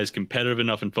our guys competitive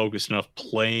enough and focused enough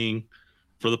playing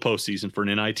for the postseason for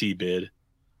an NIT bid.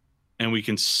 And we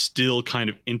can still kind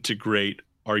of integrate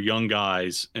our young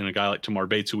guys and a guy like Tamar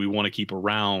Bates, who we want to keep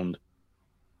around,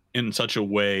 in such a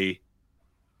way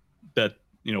that,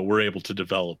 we're able to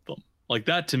develop them.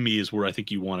 That to me is where I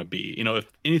think you want to be.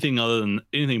 If anything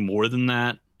more than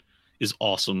that is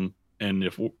awesome. And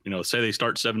if, say they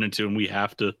start 7-2 and we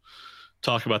have to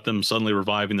talk about them suddenly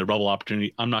reviving their bubble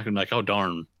opportunity, I'm not going to be oh,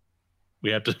 darn,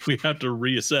 we have to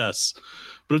reassess.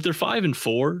 But if they're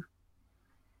 5-4,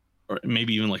 or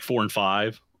maybe even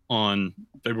 4-5 on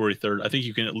February 3rd, I think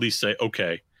you can at least say,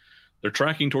 okay, they're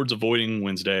tracking towards avoiding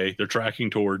Wednesday. They're tracking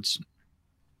towards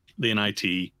the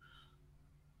NIT.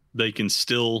 They can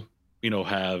still,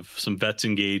 have some vets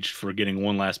engaged for getting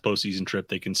one last postseason trip.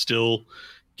 They can still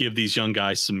give these young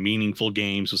guys some meaningful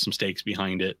games with some stakes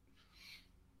behind it.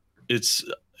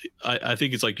 I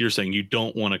think it's like you're saying, you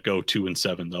don't want to go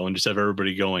 2-7 though, and just have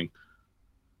everybody going,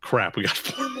 crap, we got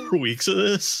 4 more weeks of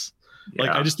this.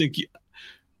 Yeah. I just think,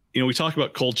 we talk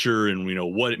about culture and,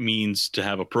 what it means to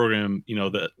have a program,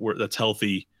 that's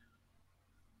healthy,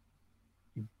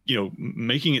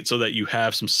 making it so that you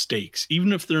have some stakes,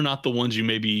 even if they're not the ones you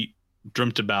maybe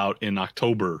dreamt about in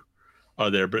October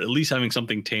are there, but at least having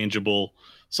something tangible,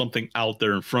 something out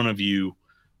there in front of you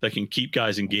that can keep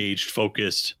guys engaged,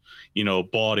 focused,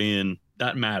 bought in,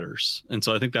 that matters. And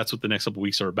so I think that's what the next couple of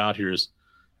weeks are about here is,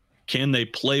 can they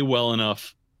play well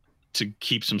enough to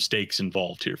keep some stakes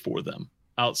involved here for them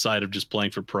outside of just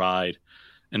playing for pride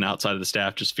and outside of the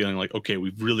staff just feeling like, okay,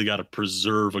 we've really got to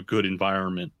preserve a good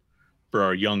environment for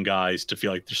our young guys to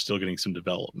feel like they're still getting some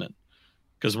development.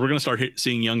 Because we're going to start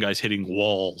seeing young guys hitting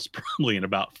walls probably in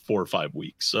about 4 or 5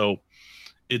 weeks. So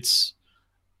it's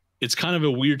kind of a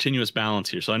weird, tenuous balance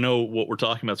here. So I know what we're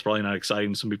talking about is probably not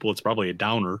exciting to some people. It's probably a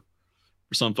downer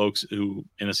for some folks who,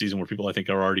 in a season where people I think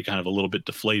are already kind of a little bit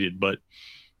deflated, but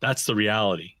that's the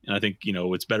reality. And I think,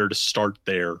 it's better to start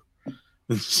there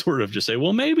than sort of just say,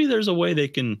 well, maybe there's a way they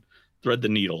can thread the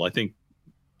needle. I think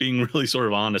being really sort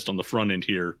of honest on the front end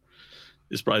here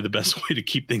is probably the best way to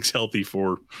keep things healthy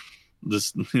for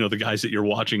this, the guys that you're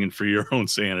watching and for your own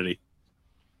sanity.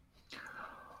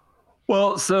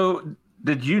 Well, so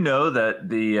did you know that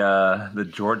the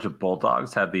Georgia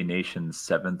Bulldogs have the nation's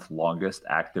 7th longest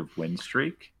active win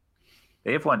streak?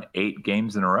 They have won 8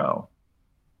 games in a row.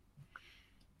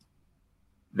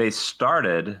 They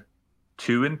started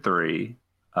 2-3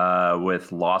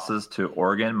 with losses to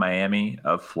Oregon, Miami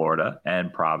of Florida,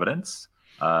 and Providence.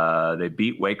 They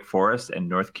beat Wake Forest and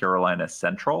North Carolina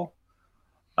Central.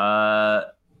 And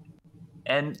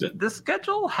the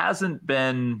schedule hasn't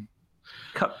been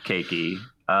cupcakey.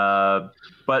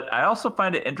 But I also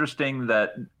find it interesting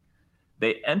that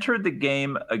they entered the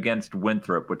game against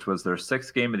Winthrop, which was their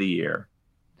 6th game of the year,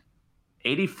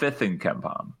 85th in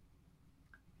KenPom.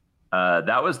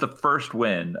 That was the first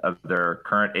win of their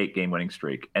current 8-game winning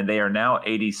streak, and they are now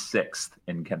 86th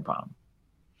in KenPom.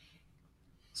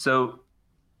 So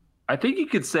I think you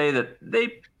could say that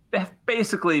they have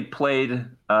basically played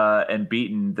and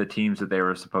beaten the teams that they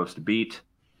were supposed to beat.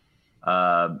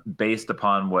 Based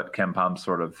upon what KenPom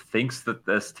sort of thinks that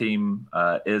this team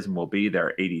is and will be.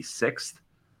 They're 86th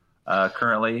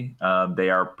currently. They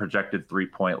are projected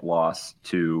 3-point loss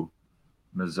to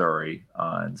Missouri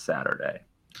on Saturday.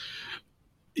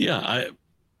 Yeah,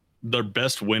 their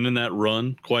best win in that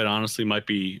run, quite honestly, might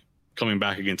be coming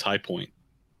back against High Point.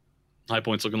 High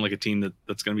Point's looking like a team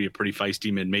that's going to be a pretty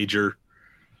feisty mid-major.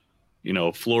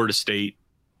 Florida State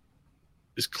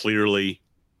is clearly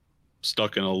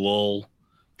stuck in a lull.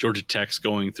 Georgia Tech's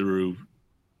going through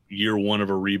year 1 of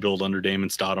a rebuild under Damon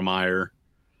Stoudemire.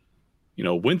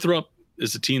 Winthrop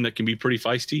is a team that can be pretty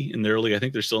feisty in the early. I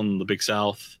think they're still in the Big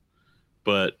South,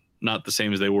 but not the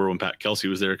same as they were when Pat Kelsey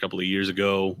was there a couple of years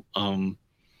ago.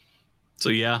 So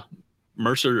yeah,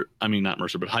 not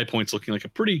Mercer, but High Point's looking like a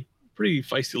pretty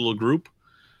feisty little group.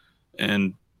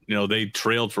 And, they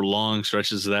trailed for long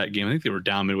stretches of that game. I think they were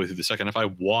down midway through the second half. I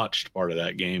watched part of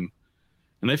that game.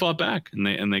 And they fought back,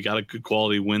 and they got a good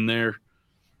quality win there.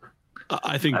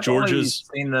 I think I've Georgia's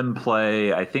only seen them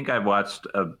play. I think I watched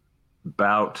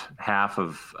about half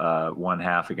of one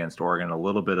half against Oregon, a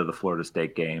little bit of the Florida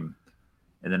State game,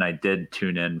 and then I did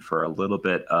tune in for a little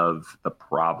bit of the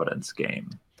Providence game.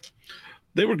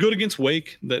 They were good against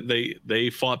Wake. That they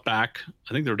fought back.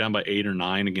 I think they were down by 8 or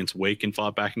 9 against Wake and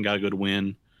fought back and got a good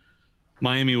win.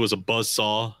 Miami was a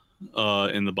buzzsaw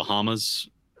in the Bahamas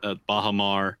at Baha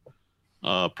Mar.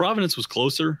 Providence was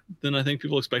closer than I think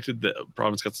people expected.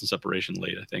 Providence got some separation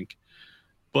late, I think.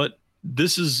 But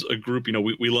this is a group,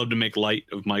 we love to make light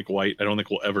of Mike White. I don't think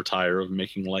we'll ever tire of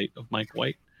making light of Mike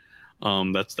White.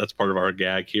 That's part of our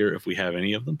gag here, if we have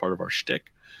any of them, part of our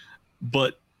shtick.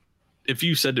 But if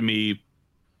you said to me,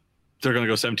 they're going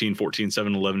to go 17, 14,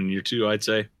 7, 11 in year 2, I'd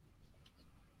say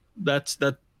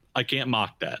that I can't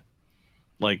mock that.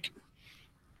 Like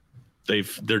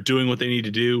they're doing what they need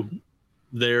to do.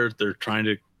 They're trying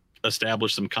to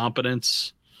establish some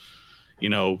competence.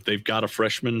 They've got a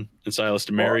freshman in Silas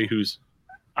DeMary who's.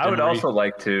 I would also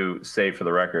like to say for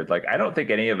the record, I don't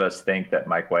think any of us think that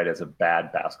Mike White is a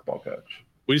bad basketball coach.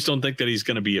 We just don't think that he's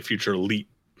going to be a future elite,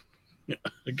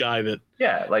 a guy that.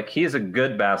 Yeah, he's a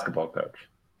good basketball coach.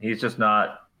 He's just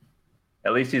not.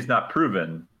 At least he's not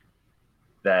proven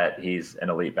that he's an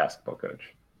elite basketball coach.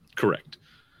 Correct,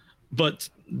 but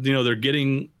they're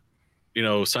getting.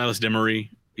 Silas DeMary,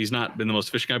 he's not been the most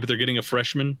efficient guy, but they're getting a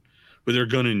freshman who they're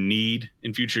going to need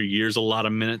in future years a lot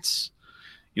of minutes.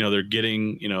 They're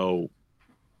getting,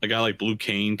 a guy like Blue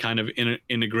Kane kind of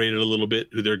integrated a little bit,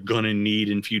 who they're going to need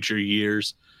in future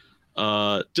years.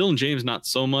 Dylan James, not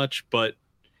so much, but,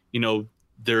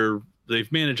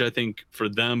 they've managed, I think, for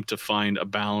them to find a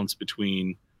balance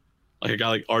between a guy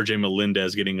like RJ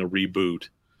Melendez getting a reboot,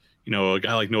 a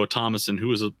guy like Noah Thomason, who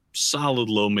was a solid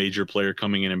low major player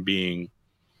coming in and being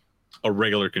a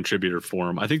regular contributor for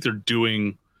him. I think they're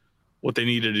doing what they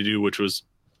needed to do, which was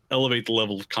elevate the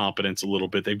level of competence a little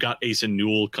bit. They've got Asen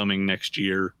Newell coming next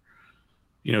year,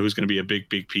 who's going to be a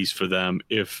big piece for them.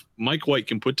 If Mike White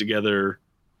can put together,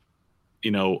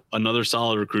 another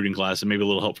solid recruiting class and maybe a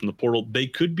little help from the portal, they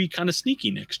could be kind of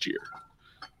sneaky next year.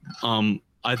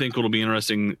 I think what'll be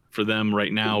interesting for them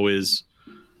right now is,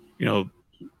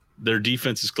 their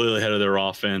defense is clearly ahead of their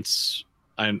offense.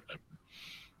 I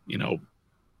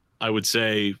would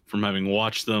say from having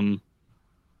watched them,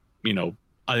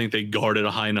 I think they guard at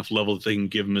a high enough level that they can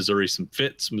give Missouri some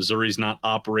fits. Missouri's not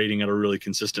operating at a really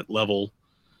consistent level.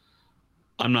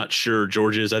 I'm not sure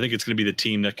Georgia is. I think it's going to be the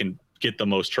team that can get the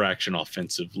most traction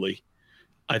offensively.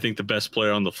 I think the best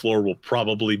player on the floor will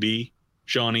probably be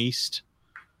Sean East.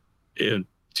 And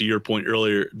to your point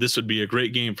earlier, this would be a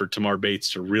great game for Tamar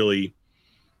Bates to really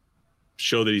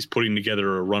show that he's putting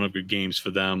together a run of good games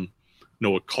for them.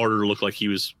 Noah Carter looked like he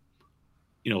was,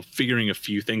 figuring a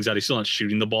few things out. He's still not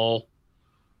shooting the ball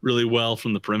really well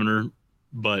from the perimeter,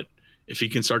 but if he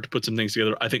can start to put some things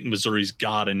together, I think Missouri's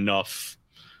got enough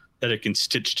that it can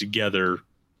stitch together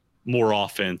more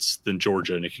offense than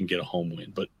Georgia and it can get a home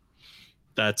win. But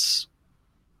that's,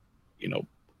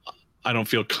 I don't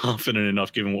feel confident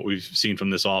enough given what we've seen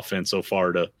from this offense so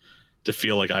far to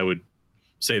feel like I would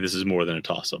say this is more than a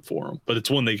toss-up for them. But it's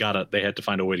one they had to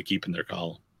find a way to keep in their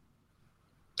column.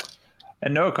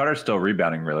 And Noah Carter's still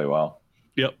rebounding really well.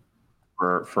 Yep.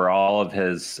 For all of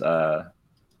his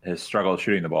struggle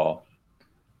shooting the ball.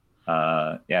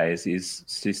 He's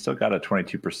still got a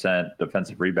 22%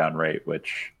 defensive rebound rate,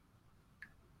 which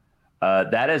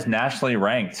that is nationally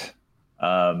ranked.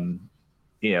 And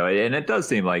it does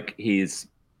seem like he's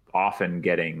often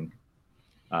getting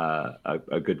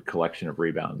a good collection of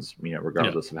rebounds,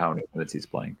 regardless of how many minutes he's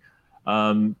playing.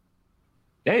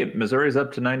 Missouri's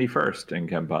up to 91st in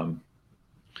KenPom.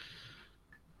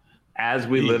 As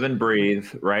we live and breathe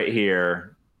right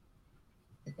here.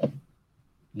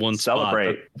 One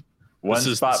celebrate. This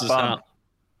is how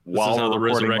the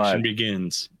resurrection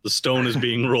begins. The stone is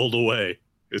being rolled away.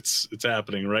 It's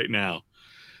happening right now.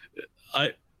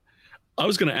 I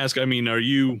was going to ask,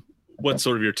 what's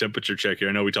sort of your temperature check here?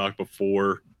 I know we talked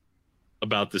before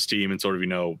about this team and sort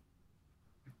of,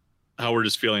 how we're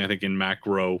just feeling, I think, in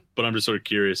macro, but I'm just sort of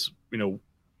curious,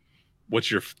 what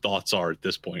your thoughts are at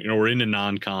this point. We're into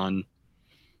non-con.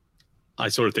 I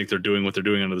sort of think they're doing what they're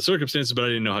doing under the circumstances, but I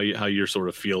didn't know how you're sort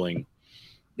of feeling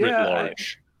writ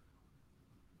large.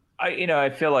 I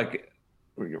feel like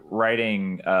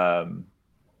writing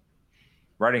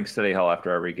Study Hall after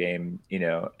every game,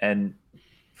 and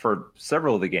for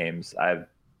several of the games, I've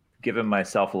given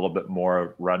myself a little bit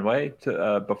more runway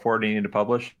to before needing to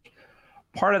publish.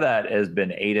 Part of that has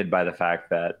been aided by the fact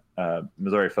that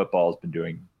Missouri football has been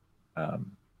doing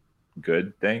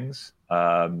good things,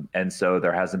 and so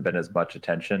there hasn't been as much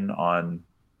attention on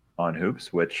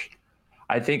hoops, which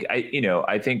I think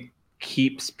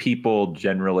keeps people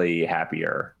generally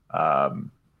happier. And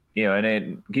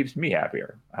it keeps me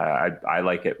happier. I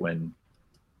like it when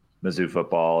Mizzou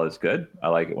football is good. I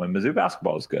like it when Mizzou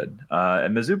basketball is good.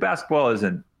 And Mizzou basketball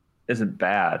isn't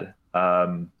bad.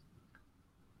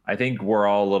 I think we're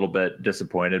all a little bit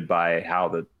disappointed by how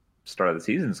the start of the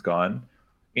season's gone,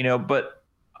 but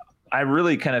I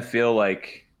really kind of feel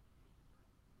like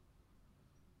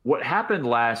what happened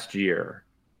last year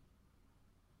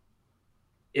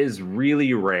is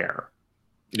really rare.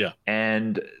 Yeah.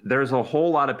 And there's a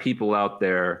whole lot of people out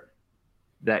there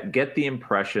that get the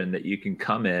impression that you can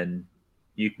come in,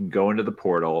 you can go into the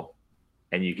portal,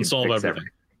 and you can solve fix everything.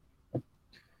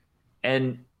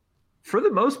 And for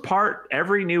the most part,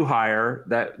 every new hire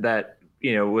that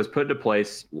was put into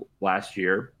place last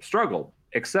year struggled,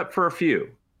 except for a few.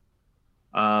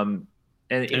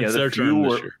 The few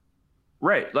were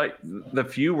right. Like the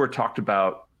few were talked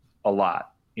about a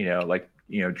lot.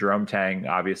 Jerome Tang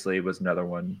obviously was another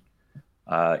one.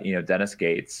 Dennis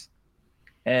Gates,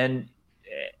 and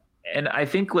I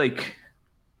think like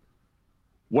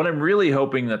what I'm really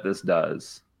hoping that this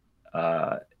does.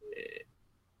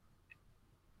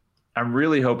 I'm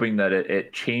really hoping that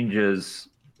it changes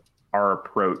our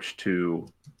approach to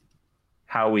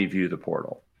how we view the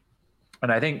portal.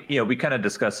 And I think, we kind of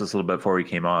discussed this a little bit before we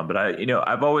came on, but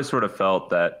I've always sort of felt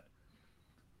that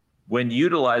when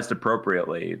utilized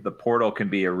appropriately, the portal can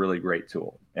be a really great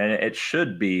tool, and it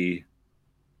should be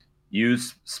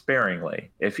used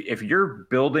sparingly. If you're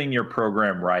building your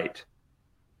program right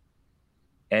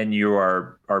and you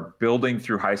are building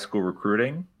through high school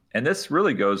recruiting, and this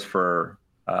really goes for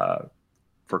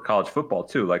college football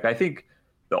too. Like I think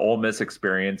the Ole Miss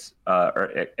experiment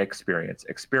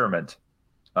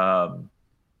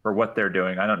for what they're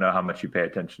doing. I don't know how much you pay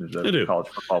attention to the college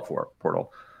football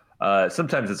portal.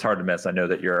 Sometimes it's hard to miss. I know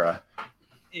that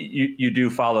you do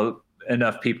follow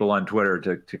enough people on Twitter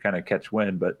to kind of catch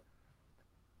wind, but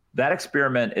that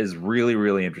experiment is really,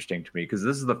 really interesting to me because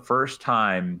this is the first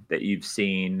time that you've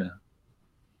seen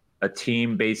a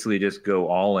team basically just go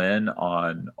all in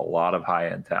on a lot of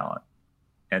high-end talent.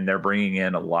 And they're bringing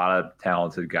in a lot of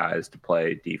talented guys to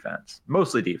play defense,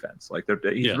 mostly defense. Like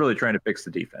he's really trying to fix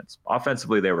the defense.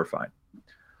 Offensively, they were fine.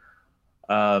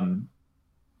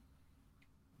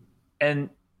 And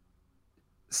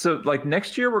so like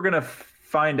next year, we're going to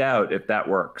find out if that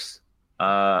works.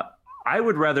 I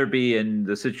would rather be in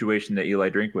the situation that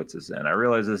Eli Drinkwitz is in. I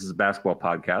realize this is a basketball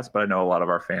podcast, but I know a lot of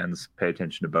our fans pay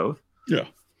attention to both. Yeah.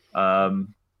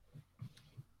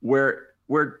 Where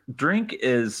Drink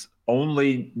is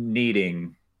only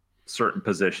needing certain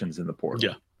positions in the portal.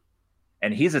 Yeah.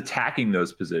 And he's attacking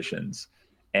those positions.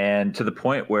 And to the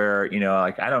point where,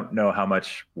 like, I don't know how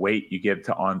much weight you give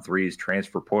to On3's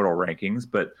transfer portal rankings,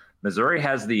 but Missouri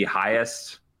has the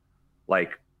highest,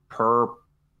 like, per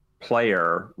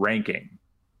player ranking,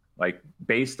 like,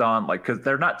 based on, like, because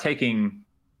they're not taking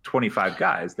 25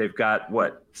 guys. They've got,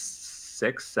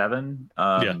 6, 7?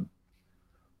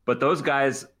 But those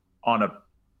guys on a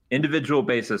individual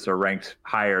basis are ranked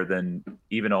higher than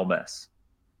even Ole Miss,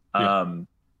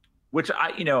 which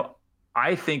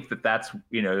I think that's,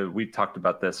 we've talked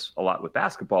about this a lot with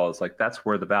basketball. It's like, that's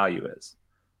where the value is.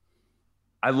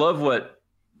 I love what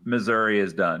Missouri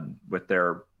has done with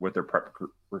their prep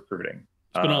recruiting.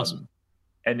 It's been awesome.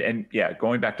 And yeah,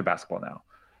 going back to basketball now,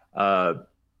 I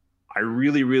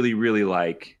really, really, really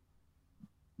like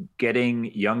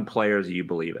getting young players you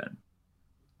believe in.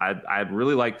 I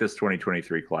really like this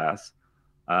 2023 class.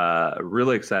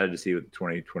 Really excited to see what the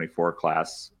 2024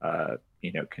 class,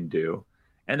 can do.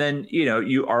 And then,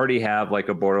 you already have like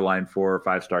a borderline 4 or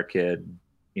 5-star kid,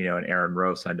 and Aaron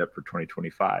Rowe signed up for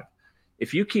 2025.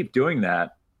 If you keep doing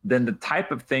that, then the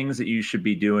type of things that you should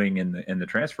be doing in the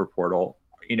transfer portal,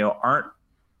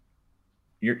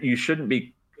 you shouldn't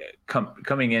be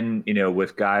coming in,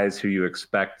 with guys who you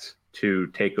expect to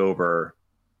take over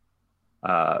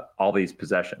all these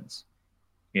possessions.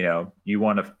 You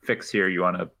want to fix here, you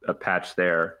want a patch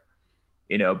there,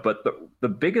 but the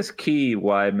biggest key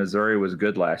why Missouri was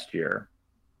good last year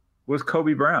was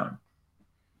Kobe Brown,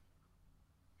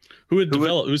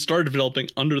 who started developing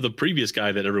under the previous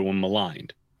guy that everyone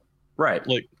maligned. Right.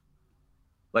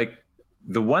 Like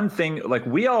the one thing, like,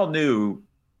 we all knew,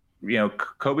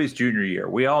 Kobe's junior year,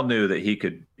 we all knew that he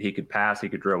could pass, he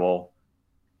could dribble,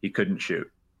 he couldn't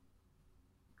shoot.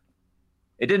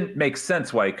 It didn't make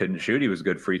sense why he couldn't shoot. He was a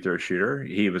good free throw shooter.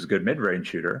 He was a good mid-range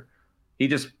shooter. He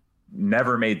just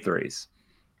never made threes.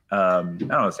 I don't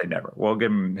want to say never. We'll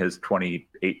give him his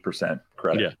 28%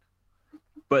 credit. Yeah.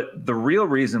 But the real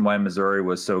reason why Missouri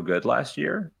was so good last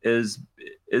year is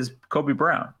Kobe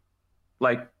Brown.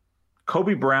 Like,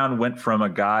 Kobe Brown went from a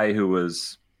guy who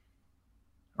was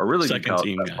a really good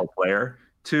college basketball player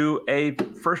to a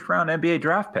first-round NBA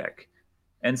draft pick.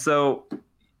 And so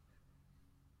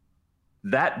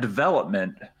that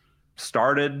development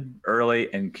started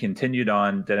early and continued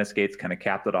on. Dennis Gates kind of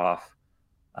capped it off.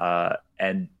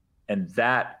 And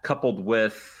that, coupled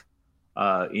with,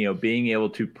 being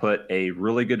able to put a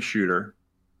really good shooter.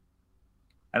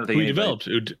 I don't think who developed,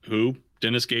 who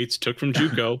Dennis Gates took from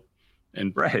JUCO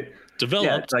and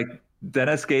developed. Yeah, like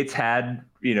Dennis Gates had,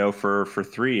 for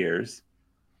 3 years,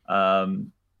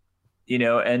 and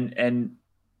Nick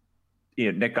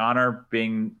Honor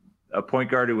being a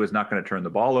point guard who was not going to turn the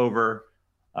ball over.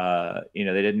 They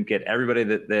didn't get everybody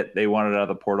that they wanted out of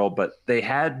the portal, but they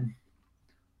had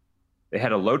a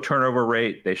low turnover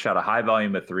rate. They shot a high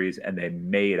volume of threes, and they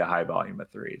made a high volume of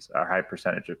threes, a high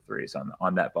percentage of threes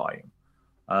on that volume.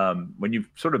 When you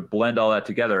sort of blend all that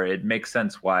together, it makes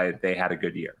sense why they had a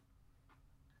good year.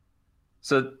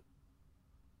 So,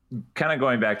 kind of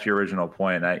going back to your original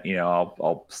point,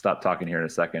 I'll stop talking here in a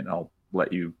second. I'll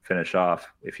let you finish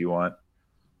off if you want.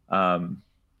 I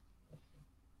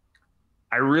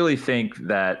really think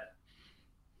that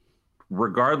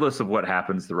regardless of what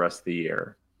happens the rest of the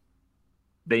year,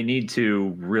 they need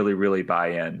to really, really buy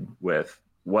in with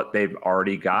what they've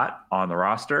already got on the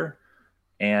roster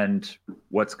and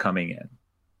what's coming in.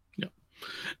 Yeah.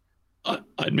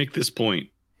 I'd make this point.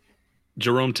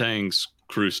 Jerome Tang's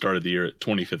crew started the year at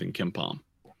 25th in KenPom.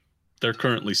 They're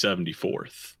currently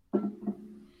 74th.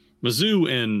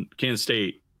 Mizzou and Kansas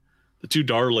State, the two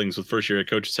darlings with first-year head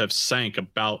coaches, have sank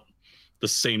about the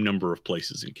same number of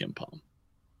places in KenPom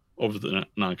over the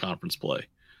non-conference play.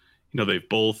 They've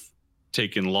both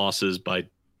taken losses by,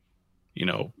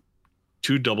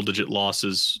 2 double-digit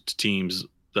losses to teams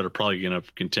that are probably going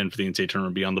to contend for the NCAA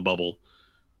tournament beyond the bubble,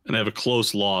 and they have a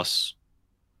close loss,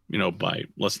 by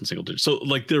less than single digits. So,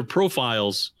 like, their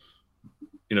profiles,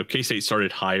 K-State started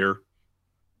higher,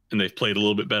 and they've played a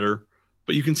little bit better.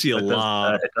 But you can see it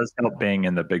does help being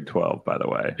in the Big 12, by the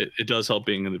way. It does help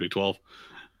being in the Big 12.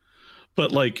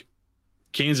 But like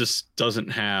Kansas doesn't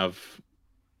have,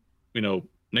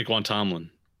 Naquan Tomlin.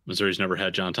 Missouri's never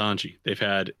had John Tonji. They've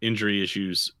had injury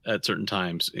issues at certain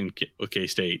times with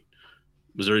K-State.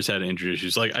 Missouri's had injury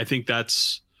issues. Like, I think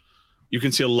you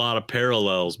can see a lot of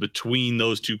parallels between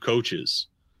those two coaches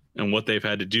and what they've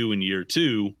had to do in year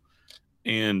two.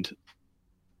 And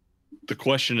the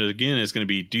question again is going to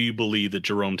be, do you believe that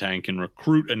Jerome Tang can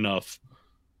recruit enough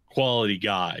quality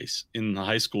guys in the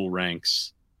high school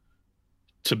ranks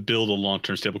to build a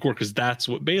long-term stable core? Because that's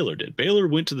what Baylor did. Baylor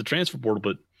went to the transfer portal,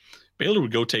 but Baylor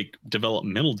would go take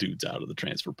developmental dudes out of the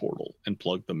transfer portal and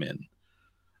plug them in.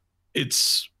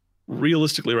 It's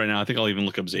realistically right now, I think I'll even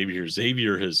look up Xavier.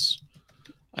 Xavier has,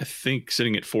 I think,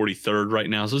 sitting at 43rd right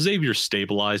now. So Xavier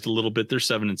stabilized a little bit. They're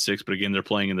 7-6, but again, they're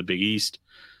playing in the Big East.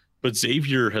 But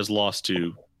Xavier has lost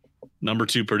to number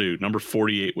 2 Purdue, number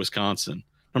 48 Wisconsin,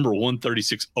 number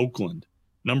 136 Oakland,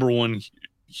 number 1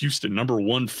 Houston, number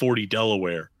 140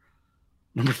 Delaware,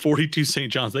 number 42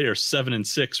 St. John's. They are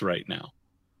 7-6 right now,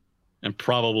 and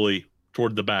probably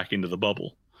toward the back end of the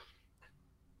bubble.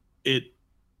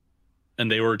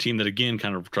 And they were a team that, again,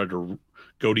 kind of tried to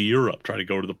go to Europe, try to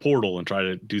go to the portal and try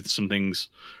to do some things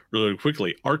really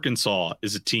quickly. Arkansas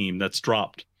is a team that's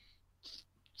dropped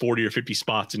 40 or 50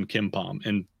 spots in KenPom,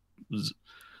 and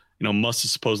Muss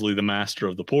is supposedly the master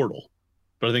of the portal.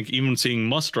 But I think even seeing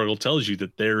Muss struggle tells you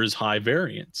that there is high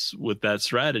variance with that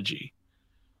strategy.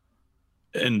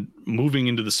 And moving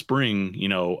into the spring,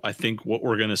 I think what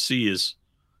we're going to see is,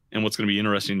 and what's going to be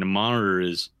interesting to monitor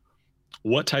is,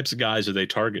 what types of guys are they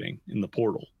targeting in the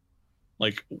portal?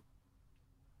 Like,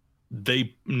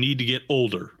 they need to get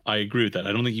older. I agree with that.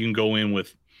 I don't think you can go in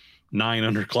with 9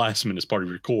 underclassmen as part of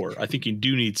your core. I think you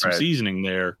do need some seasoning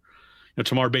there.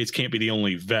 Tamar Bates can't be the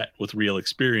only vet with real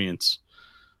experience,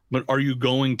 but are you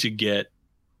going to get,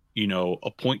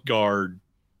 a point guard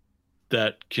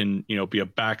that can, be a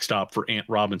backstop for Ant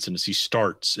Robinson as he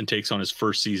starts and takes on his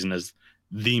first season as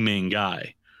the main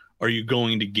guy? Are you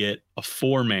going to get a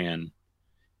 4-man,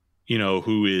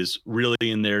 who is really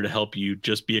in there to help you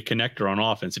just be a connector on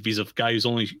offense? If he's a guy who's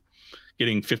only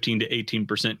getting 15 to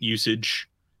 18% usage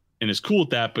and is cool with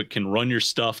that, but can run your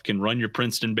stuff, can run your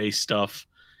Princeton-based stuff,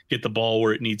 get the ball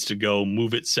where it needs to go,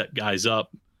 move it, set guys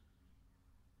up.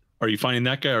 Are you finding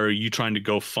that guy, or are you trying to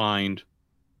go find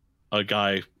a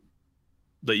guy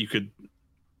that you could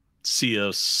see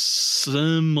a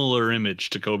similar image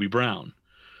to Kobe Brown?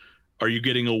 Are you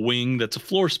getting a wing that's a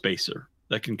floor spacer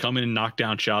that can come in and knock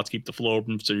down shots, keep the flow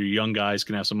open so your young guys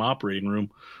can have some operating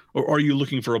room? Or are you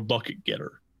looking for a bucket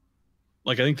getter?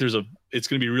 Like, I think it's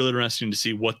going to be really interesting to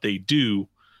see what they do.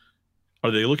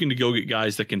 Are they looking to go get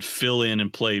guys that can fill in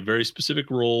and play very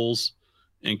specific roles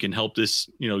and can help this,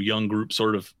 young group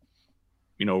sort of,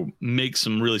 make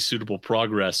some really suitable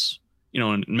progress,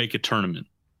 and make a tournament,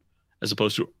 as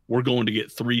opposed to, we're going to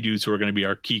get 3 dudes who are going to be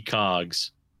our key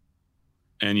cogs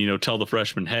and, tell the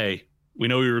freshmen, hey, we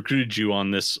know we recruited you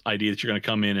on this idea that you're going to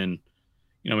come in and,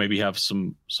 maybe have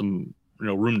some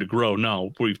room to grow.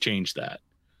 No, we've changed that.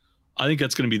 I think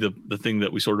that's going to be the thing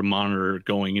that we sort of monitor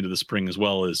going into the spring as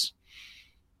well, is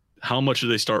how much do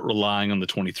they start relying on the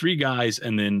 23 guys,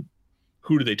 and then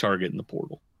who do they target in the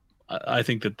portal? I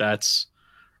think that's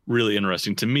really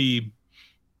interesting to me.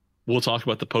 We'll talk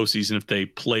about the postseason if they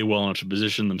play well enough to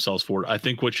position themselves for it. I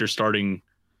think what you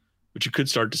could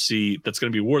start to see that's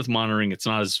going to be worth monitoring, it's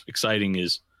not as exciting,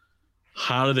 is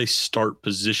how do they start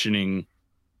positioning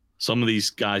some of these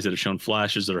guys that have shown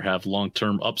flashes that have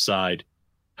long-term upside?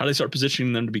 How do they start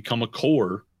positioning them to become a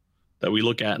core that we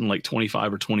look at in like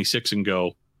 25 or 26 and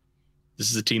go, this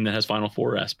is a team that has Final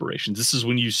Four aspirations? This is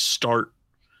when you start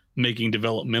making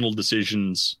developmental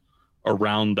decisions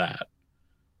around that,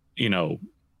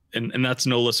 and that's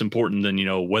no less important than,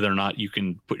 whether or not you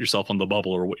can put yourself on the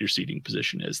bubble or what your seating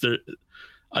position is.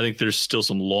 I think there's still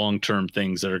some long-term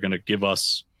things that are going to give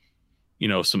us,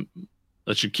 some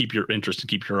that should keep your interest and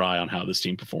keep your eye on how this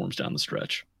team performs down the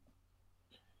stretch.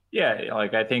 Yeah,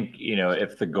 like, I think,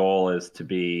 if the goal is to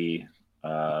be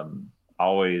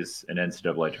always an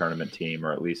NCAA tournament team,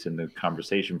 or at least in the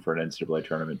conversation for an NCAA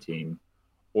tournament team,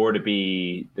 or to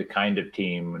be the kind of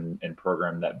team and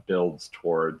program that builds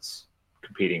towards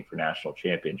competing for national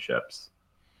championships,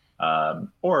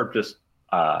 or just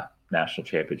national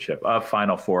championship, a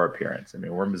Final Four appearance. I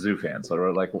mean, we're Mizzou fans, so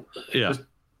we're like, yeah,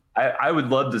 I would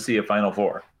love to see a Final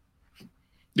Four.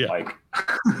 Yeah, like,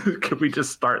 could we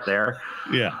just start there?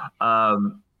 Yeah.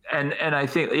 And I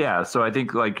think, yeah, so I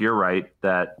think, like, you're right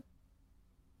that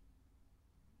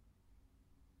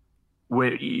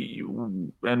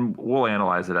and we'll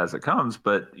analyze it as it comes,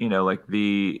 but, like,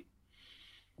 the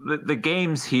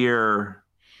games here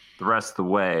the rest of the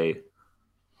way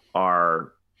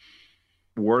are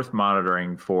worth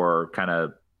monitoring for kind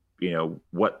of,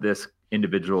 what this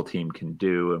individual team can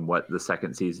do and what the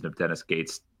second season of Dennis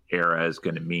Gates era is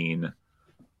going to mean.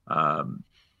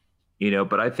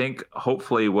 But I think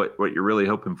hopefully what you're really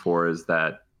hoping for is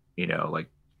that, like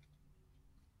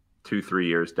 2-3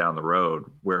 years down the road,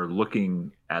 we're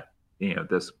looking at,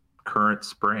 this current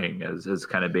spring as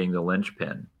kind of being the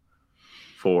linchpin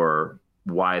for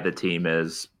why the team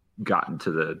has gotten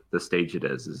to the stage it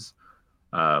is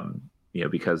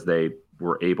because they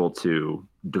were able to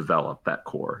develop that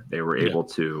core. They were able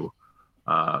to,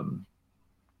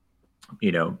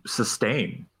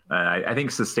 sustain. I think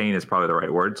sustain is probably the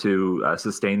right word, to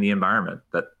sustain the environment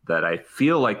that I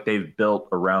feel like they've built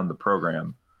around the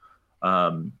program.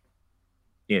 So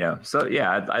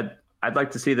yeah, I'd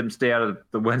like to see them stay out of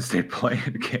the Wednesday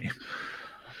play-in game.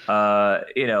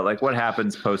 Like what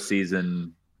happens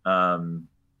postseason.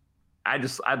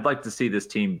 I'd like to see this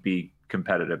team be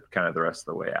competitive kind of the rest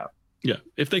of the way out. Yeah.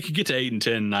 If they could get to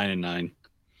 8-10, 9-9,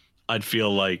 I'd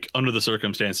feel like under the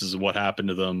circumstances of what happened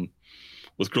to them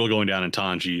with Grill going down and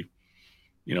Tanji,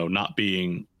 not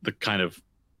being the kind of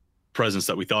presence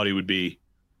that we thought he would be,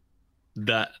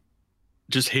 that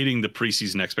just hitting the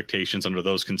preseason expectations under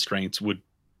those constraints would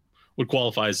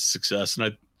qualify as a success.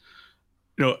 And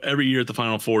every year at the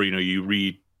Final Four, you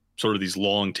read sort of these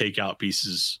long takeout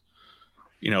pieces,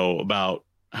 about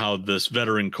how this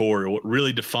veteran core, what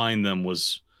really defined them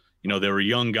was, they were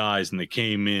young guys and they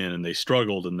came in and they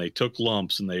struggled and they took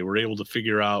lumps and they were able to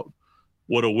figure out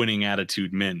what a winning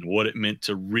attitude meant, what it meant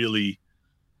to really,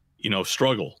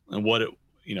 struggle, and what it,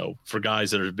 for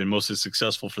guys that have been mostly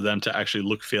successful, for them to actually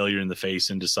look failure in the face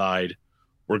and decide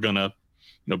we're going to,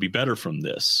 be better from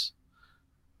this.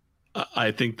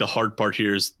 I think the hard part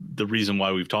here is the reason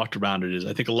why we've talked about it is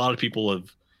I think a lot of people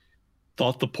have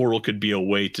thought the portal could be a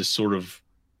way to sort of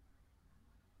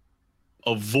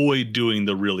avoid doing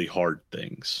the really hard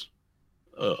things.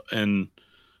 And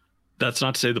that's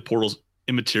not to say the portal's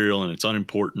immaterial and it's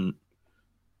unimportant,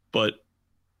 but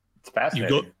it's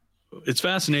fascinating. It's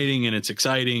fascinating and it's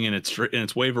exciting and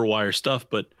it's waiver wire stuff.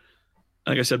 But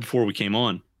like I said before we came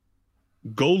on,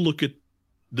 go look at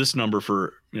this number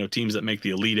for teams that make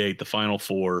the Elite Eight, the Final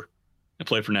Four, and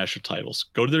play for national titles.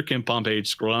 Go to their KenPom page,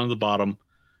 scroll down to the bottom,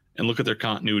 and look at their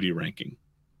continuity ranking.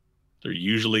 They're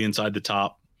usually inside the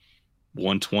top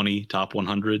 120, top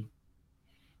 100.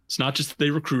 It's not just that they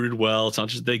recruited well. It's not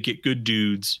just that they get good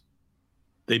dudes.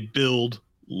 They build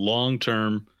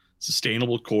long-term,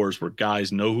 sustainable cores where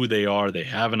guys know who they are. They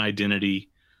have an identity,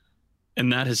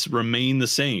 and that has remained the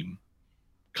same.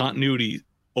 Continuity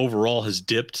overall has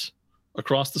dipped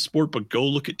across the sport, but go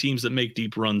look at teams that make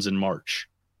deep runs in March.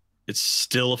 It's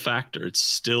still a factor. It's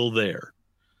still there.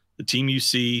 The team you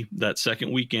see that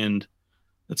second weekend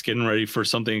that's getting ready for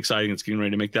something exciting, that's getting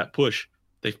ready to make that push,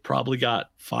 they've probably got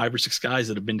 5 or 6 guys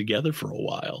that have been together for a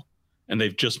while, and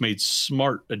they've just made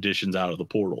smart additions out of the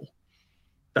portal.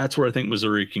 That's where I think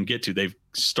Missouri can get to. They've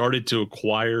started to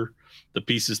acquire the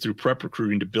pieces through prep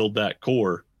recruiting to build that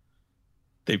core.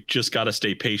 They've just got to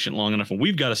stay patient long enough, and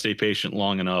we've got to stay patient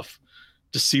long enough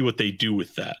to see what they do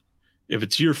with that. If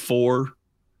it's year 4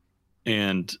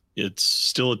 and it's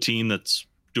still a team that's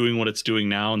doing what it's doing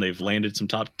now and they've landed some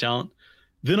top talent,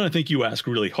 then I think you ask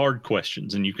really hard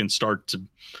questions and you can start to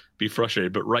be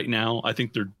frustrated. But right now, I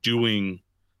think they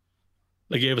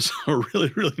gave us a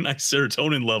really, really nice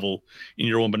serotonin level in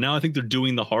year 1. But now I think they're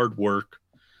doing the hard work.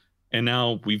 And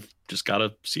now we've just got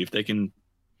to see if they can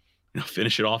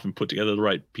finish it off and put together the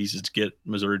right pieces to get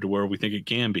Missouri to where we think it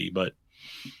can be. But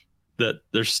that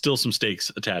there's still some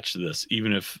stakes attached to this,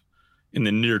 even if in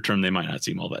the near term they might not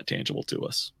seem all that tangible to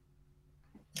us.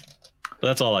 But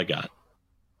that's all I got.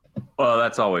 Well,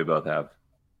 that's all we both have.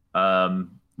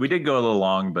 We did go a little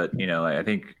long, but I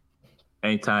think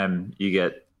anytime you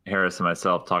get Harris and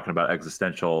myself talking about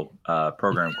existential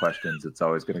program questions, it's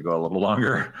always going to go a little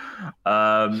longer.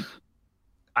 I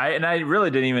really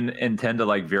didn't even intend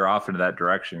to veer off into that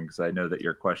direction, because I know that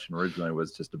your question originally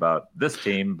was just about this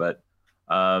team, but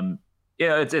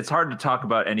it's hard to talk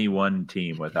about any one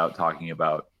team without talking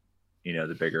about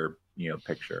the bigger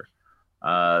picture.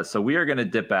 So we are going to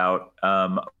dip out.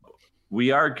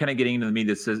 We are kind of getting into the meat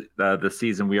of the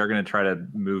season. We are going to try to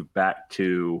move back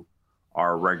to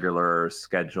our regular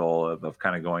schedule of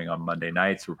kind of going on Monday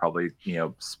nights. We'll probably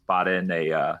spot in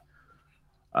a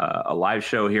live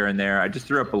show here and there. I just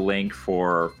threw up a link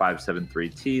for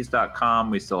 573tees.com.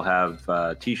 We still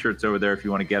have t-shirts over there if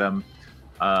you want to get them.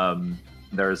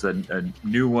 There's a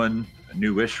new one, a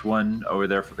newish one over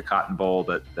there for the Cotton Bowl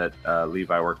that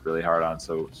Levi worked really hard on.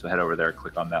 So head over there,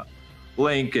 click on that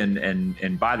link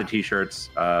and buy the t-shirts.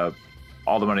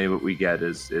 all the money that we get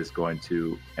is going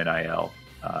to NIL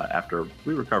after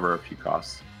we recover a few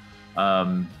costs.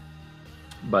 But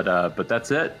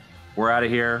that's it. We're out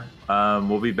of here.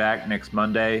 We'll be back next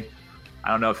Monday. I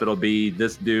don't know if it'll be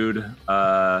this dude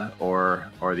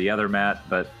or the other Matt,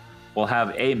 but we'll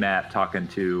have a Matt talking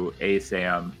to a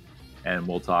Sam, and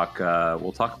we'll talk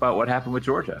about what happened with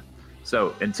Georgia.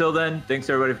 So until then, thanks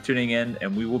everybody for tuning in,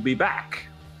 and we will be back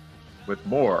with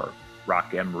more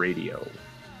Rock M Radio.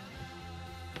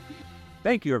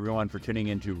 Thank you everyone for tuning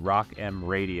into Rock M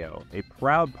Radio, a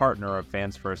proud partner of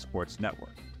Fans First Sports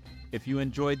Network. If you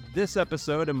enjoyed this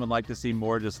episode and would like to see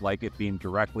more just like it beamed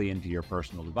directly into your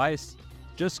personal device,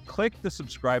 just click the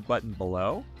subscribe button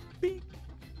below. Beep.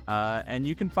 And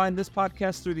you can find this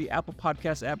podcast through the Apple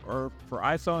Podcast app or for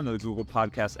iPhone, or the Google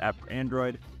Podcast app for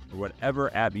Android, or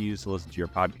whatever app you use to listen to your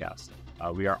podcast.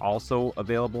 We are also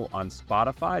available on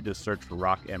Spotify. Just search for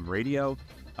Rock M Radio.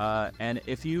 And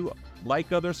if you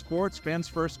like other sports, Fans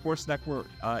First Sports Network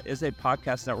is a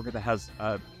podcast network that has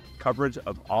coverage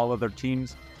of all other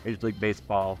teams, Major League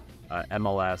Baseball,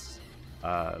 MLS,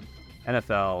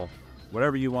 NFL,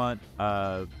 whatever you want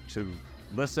to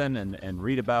listen and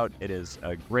read about. It is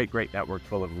a great network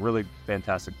full of really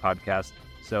fantastic podcasts.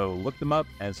 So look them up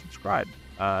and subscribe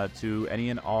to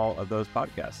any and all of those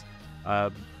podcasts.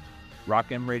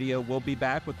 Rock M Radio will be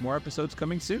back with more episodes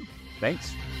coming soon.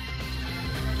 Thanks.